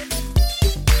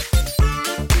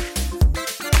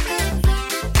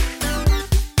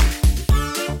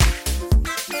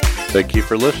 Thank you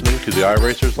for listening to the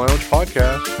iRacers Lounge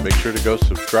podcast. Make sure to go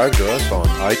subscribe to us on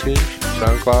iTunes,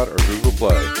 SoundCloud, or Google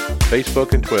Play,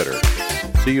 Facebook, and Twitter.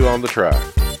 See you on the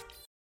track.